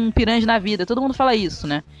mundo tem um Piranhas na vida. Todo mundo fala isso,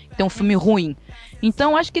 né? Tem um filme ruim.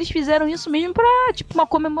 Então, acho que eles fizeram isso mesmo pra, tipo, uma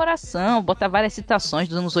comemoração. Botar várias citações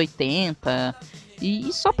dos anos 80.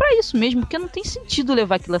 E só pra isso mesmo. Porque não tem sentido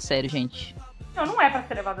levar aquilo a sério, gente. Não é pra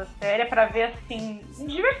ser levado a sério. É pra ver, assim,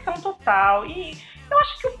 diversão total. E eu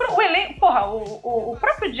acho que o elenco... Porra, o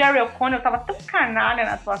próprio Jerry O'Connell tava tão canalha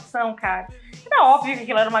na atuação, cara. Era óbvio que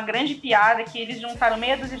aquilo era uma grande piada, que eles juntaram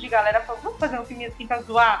meia dúzia de galera e falaram, vamos fazer um filme assim pra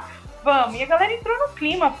zoar? Vamos. E a galera entrou no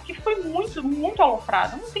clima, porque foi muito, muito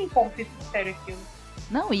aloprado. Não tem como ser sério aquilo.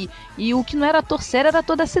 Não, e o que não era ator sério era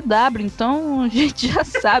toda a CW, então a gente já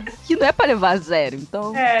sabe que não é pra levar a sério,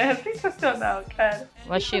 então... É sensacional, cara.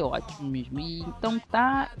 Eu achei ótimo mesmo, e então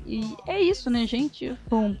tá, e é isso, né, gente?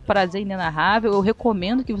 Foi um prazer inenarrável, eu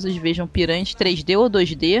recomendo que vocês vejam Piranhas 3D ou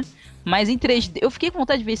 2D, mas em 3D, eu fiquei com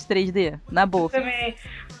vontade de ver esse 3D, na boa.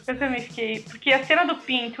 Eu também fiquei, porque a cena do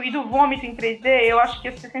pinto e do vômito em 3D, eu acho que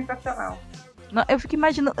ia ser sensacional. Não, eu fico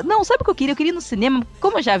imaginando... Não, sabe o que eu queria? Eu queria ir no cinema,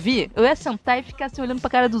 como eu já vi, eu ia sentar e ficar assim olhando pra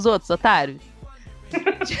cara dos outros, otários.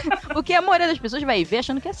 Porque a maioria das pessoas vai ver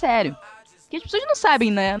achando que é sério. Porque as pessoas não sabem,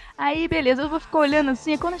 né? Aí, beleza, eu vou ficar olhando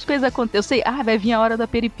assim, quando as coisas acontecem, eu sei, vai vir a hora da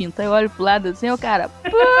peripinta. Aí eu olho pro lado assim, o cara,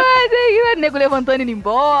 pô, o nego levantando e indo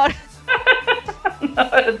embora. Na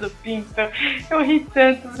hora do pinto, eu ri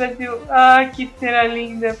tanto, Brasil. Que cena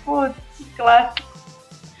linda. Putz, que clássico.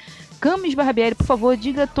 Camis Barbieri, por favor,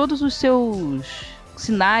 diga todos os seus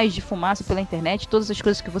sinais de fumaça pela internet, todas as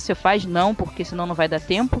coisas que você faz, não, porque senão não vai dar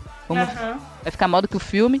tempo. Vai ficar mal do que o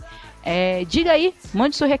filme. Diga aí,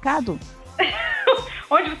 mande seu recado.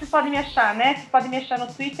 Onde vocês podem me achar, né? Vocês podem me achar no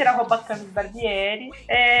Twitter, @camisbarbieri,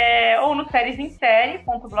 ou no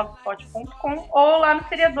seriesemsérie.blogspot.com, ou lá no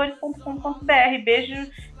seriadores.com.br.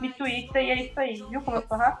 Beijo, me twitta e é isso aí. Viu como eu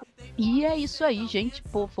sou rápido? E é isso aí, gente.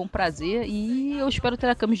 Pô, foi um prazer. E eu espero ter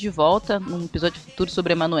a Camis de volta num episódio futuro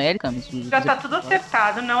sobre a Emanuele, Camis. Já tá tudo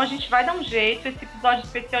acertado. Não, a gente vai dar um jeito. Esse episódio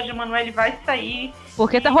especial de Emanuele vai sair.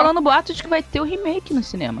 Porque tá rolando boato de que vai ter o remake no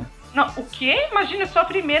cinema. Não, o quê? Imagina, eu sou a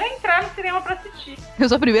primeira a entrar no cinema pra assistir. Eu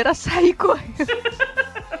sou a primeira a sair correndo.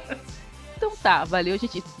 Então tá, valeu,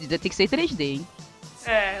 gente. Tem que ser 3D, hein?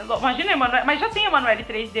 Imagina, Emanuele. Mas já tem Emanuele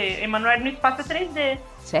 3D. Emanuele no espaço é 3D.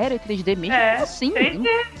 Sério? É 3D mesmo? Assim? 3D.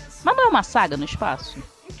 Mas não é uma saga no espaço?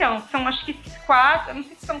 Então, são acho que 4, não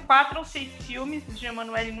sei se são 4 ou 6 filmes de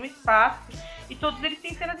Emanuele no espaço. E todos eles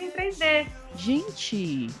têm cenas em 3D.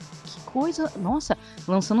 Gente, que coisa. Nossa,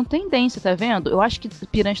 lançando tendência, tá vendo? Eu acho que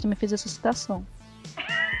Piranha também fez essa citação.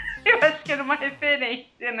 Eu acho que era uma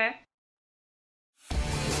referência, né?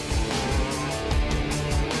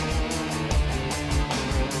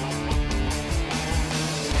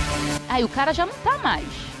 Aí o cara já não tá mais.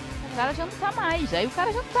 Aí o cara já não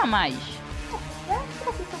tá mais. Será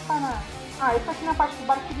que isso tá na... Ah, isso aqui na parte do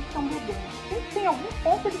barco que eles estão bebendo. Tem algum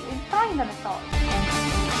ponto, ele tá ainda nessa hora.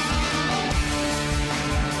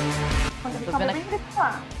 Quando eles estão bebendo, ele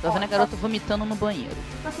tá. Tô vendo a garota vomitando no banheiro.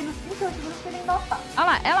 Só que nos 38 segundos que ele ainda tá.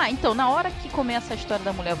 Ah lá, então, na hora que começa a história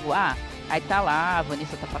da mulher voar, aí tá lá, a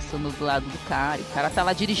Vanessa tá passando do lado do cara, e o cara tá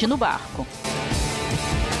lá dirigindo o barco.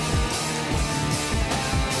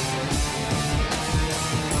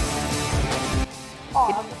 Ó,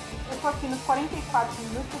 eu tô aqui nos 44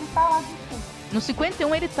 minutos, ele tá lá de cima. No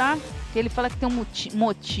 51 ele tá. Ele fala que tem um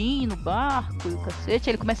motim no barco e o cacete,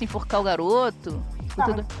 aí ele começa a enforcar o garoto. Não,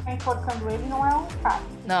 mas quem tá enforcando ele não é um cara.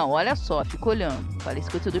 Não, olha só, fica olhando. Falei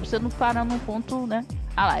 52 precisa não parar num ponto, né?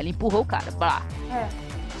 Ah lá, ele empurrou o cara, blá. É.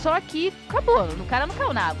 Só que acabou, o cara não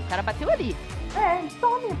caiu na água, o cara bateu ali. É, eles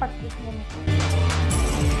estão ali a partir desse momento.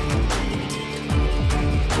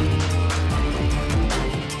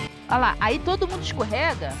 Olha lá, aí todo mundo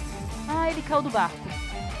escorrega. Ah, ele caiu do barco.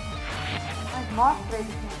 Mas mostra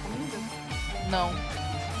ele com comida? Não.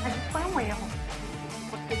 Mas isso foi um erro.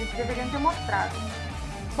 Porque eles deveriam ter mostrado.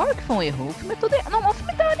 Claro que foi um erro. O filme é todo... Não, o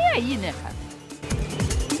filme tava nem aí, né, cara?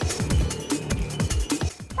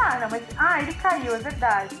 Ah, não, mas... Ah, ele caiu, é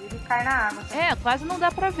verdade. Ele cai na água. É, quase não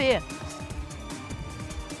dá pra ver.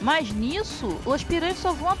 Mas nisso, os piranhas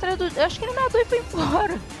só vão atrás do... Eu acho que ele nadou e foi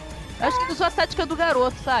embora. Eu acho que ele usou a tática do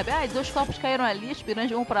garoto, sabe? Ah, 2 corpos caíram ali, as piranhas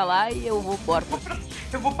vão pra lá e eu vou embora.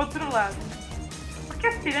 Eu vou pro outro lado. Porque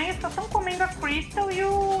as piranhas só estão comendo a Crystal e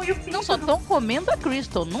o pinto. Não, só estão comendo a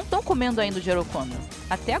Crystal, não estão comendo ainda o Jerry O'Connor.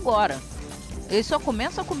 Até agora. Eles só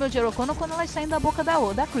começam a comer o Jerry O'Connor quando elas saem da boca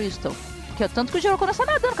da Crystal. Que é tanto que o Jerry O'Connor está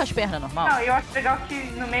nadando com as pernas, normal. Não, eu acho legal que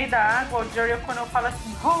no meio da água o Jerry O'Connor fala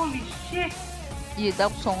assim, holy shit! E dá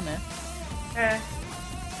o som, né? É.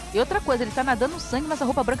 E outra coisa, ele tá nadando no sangue, mas a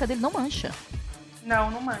roupa branca dele não mancha. Não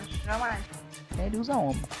mancha, jamais. É, ele usa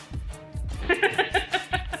omo.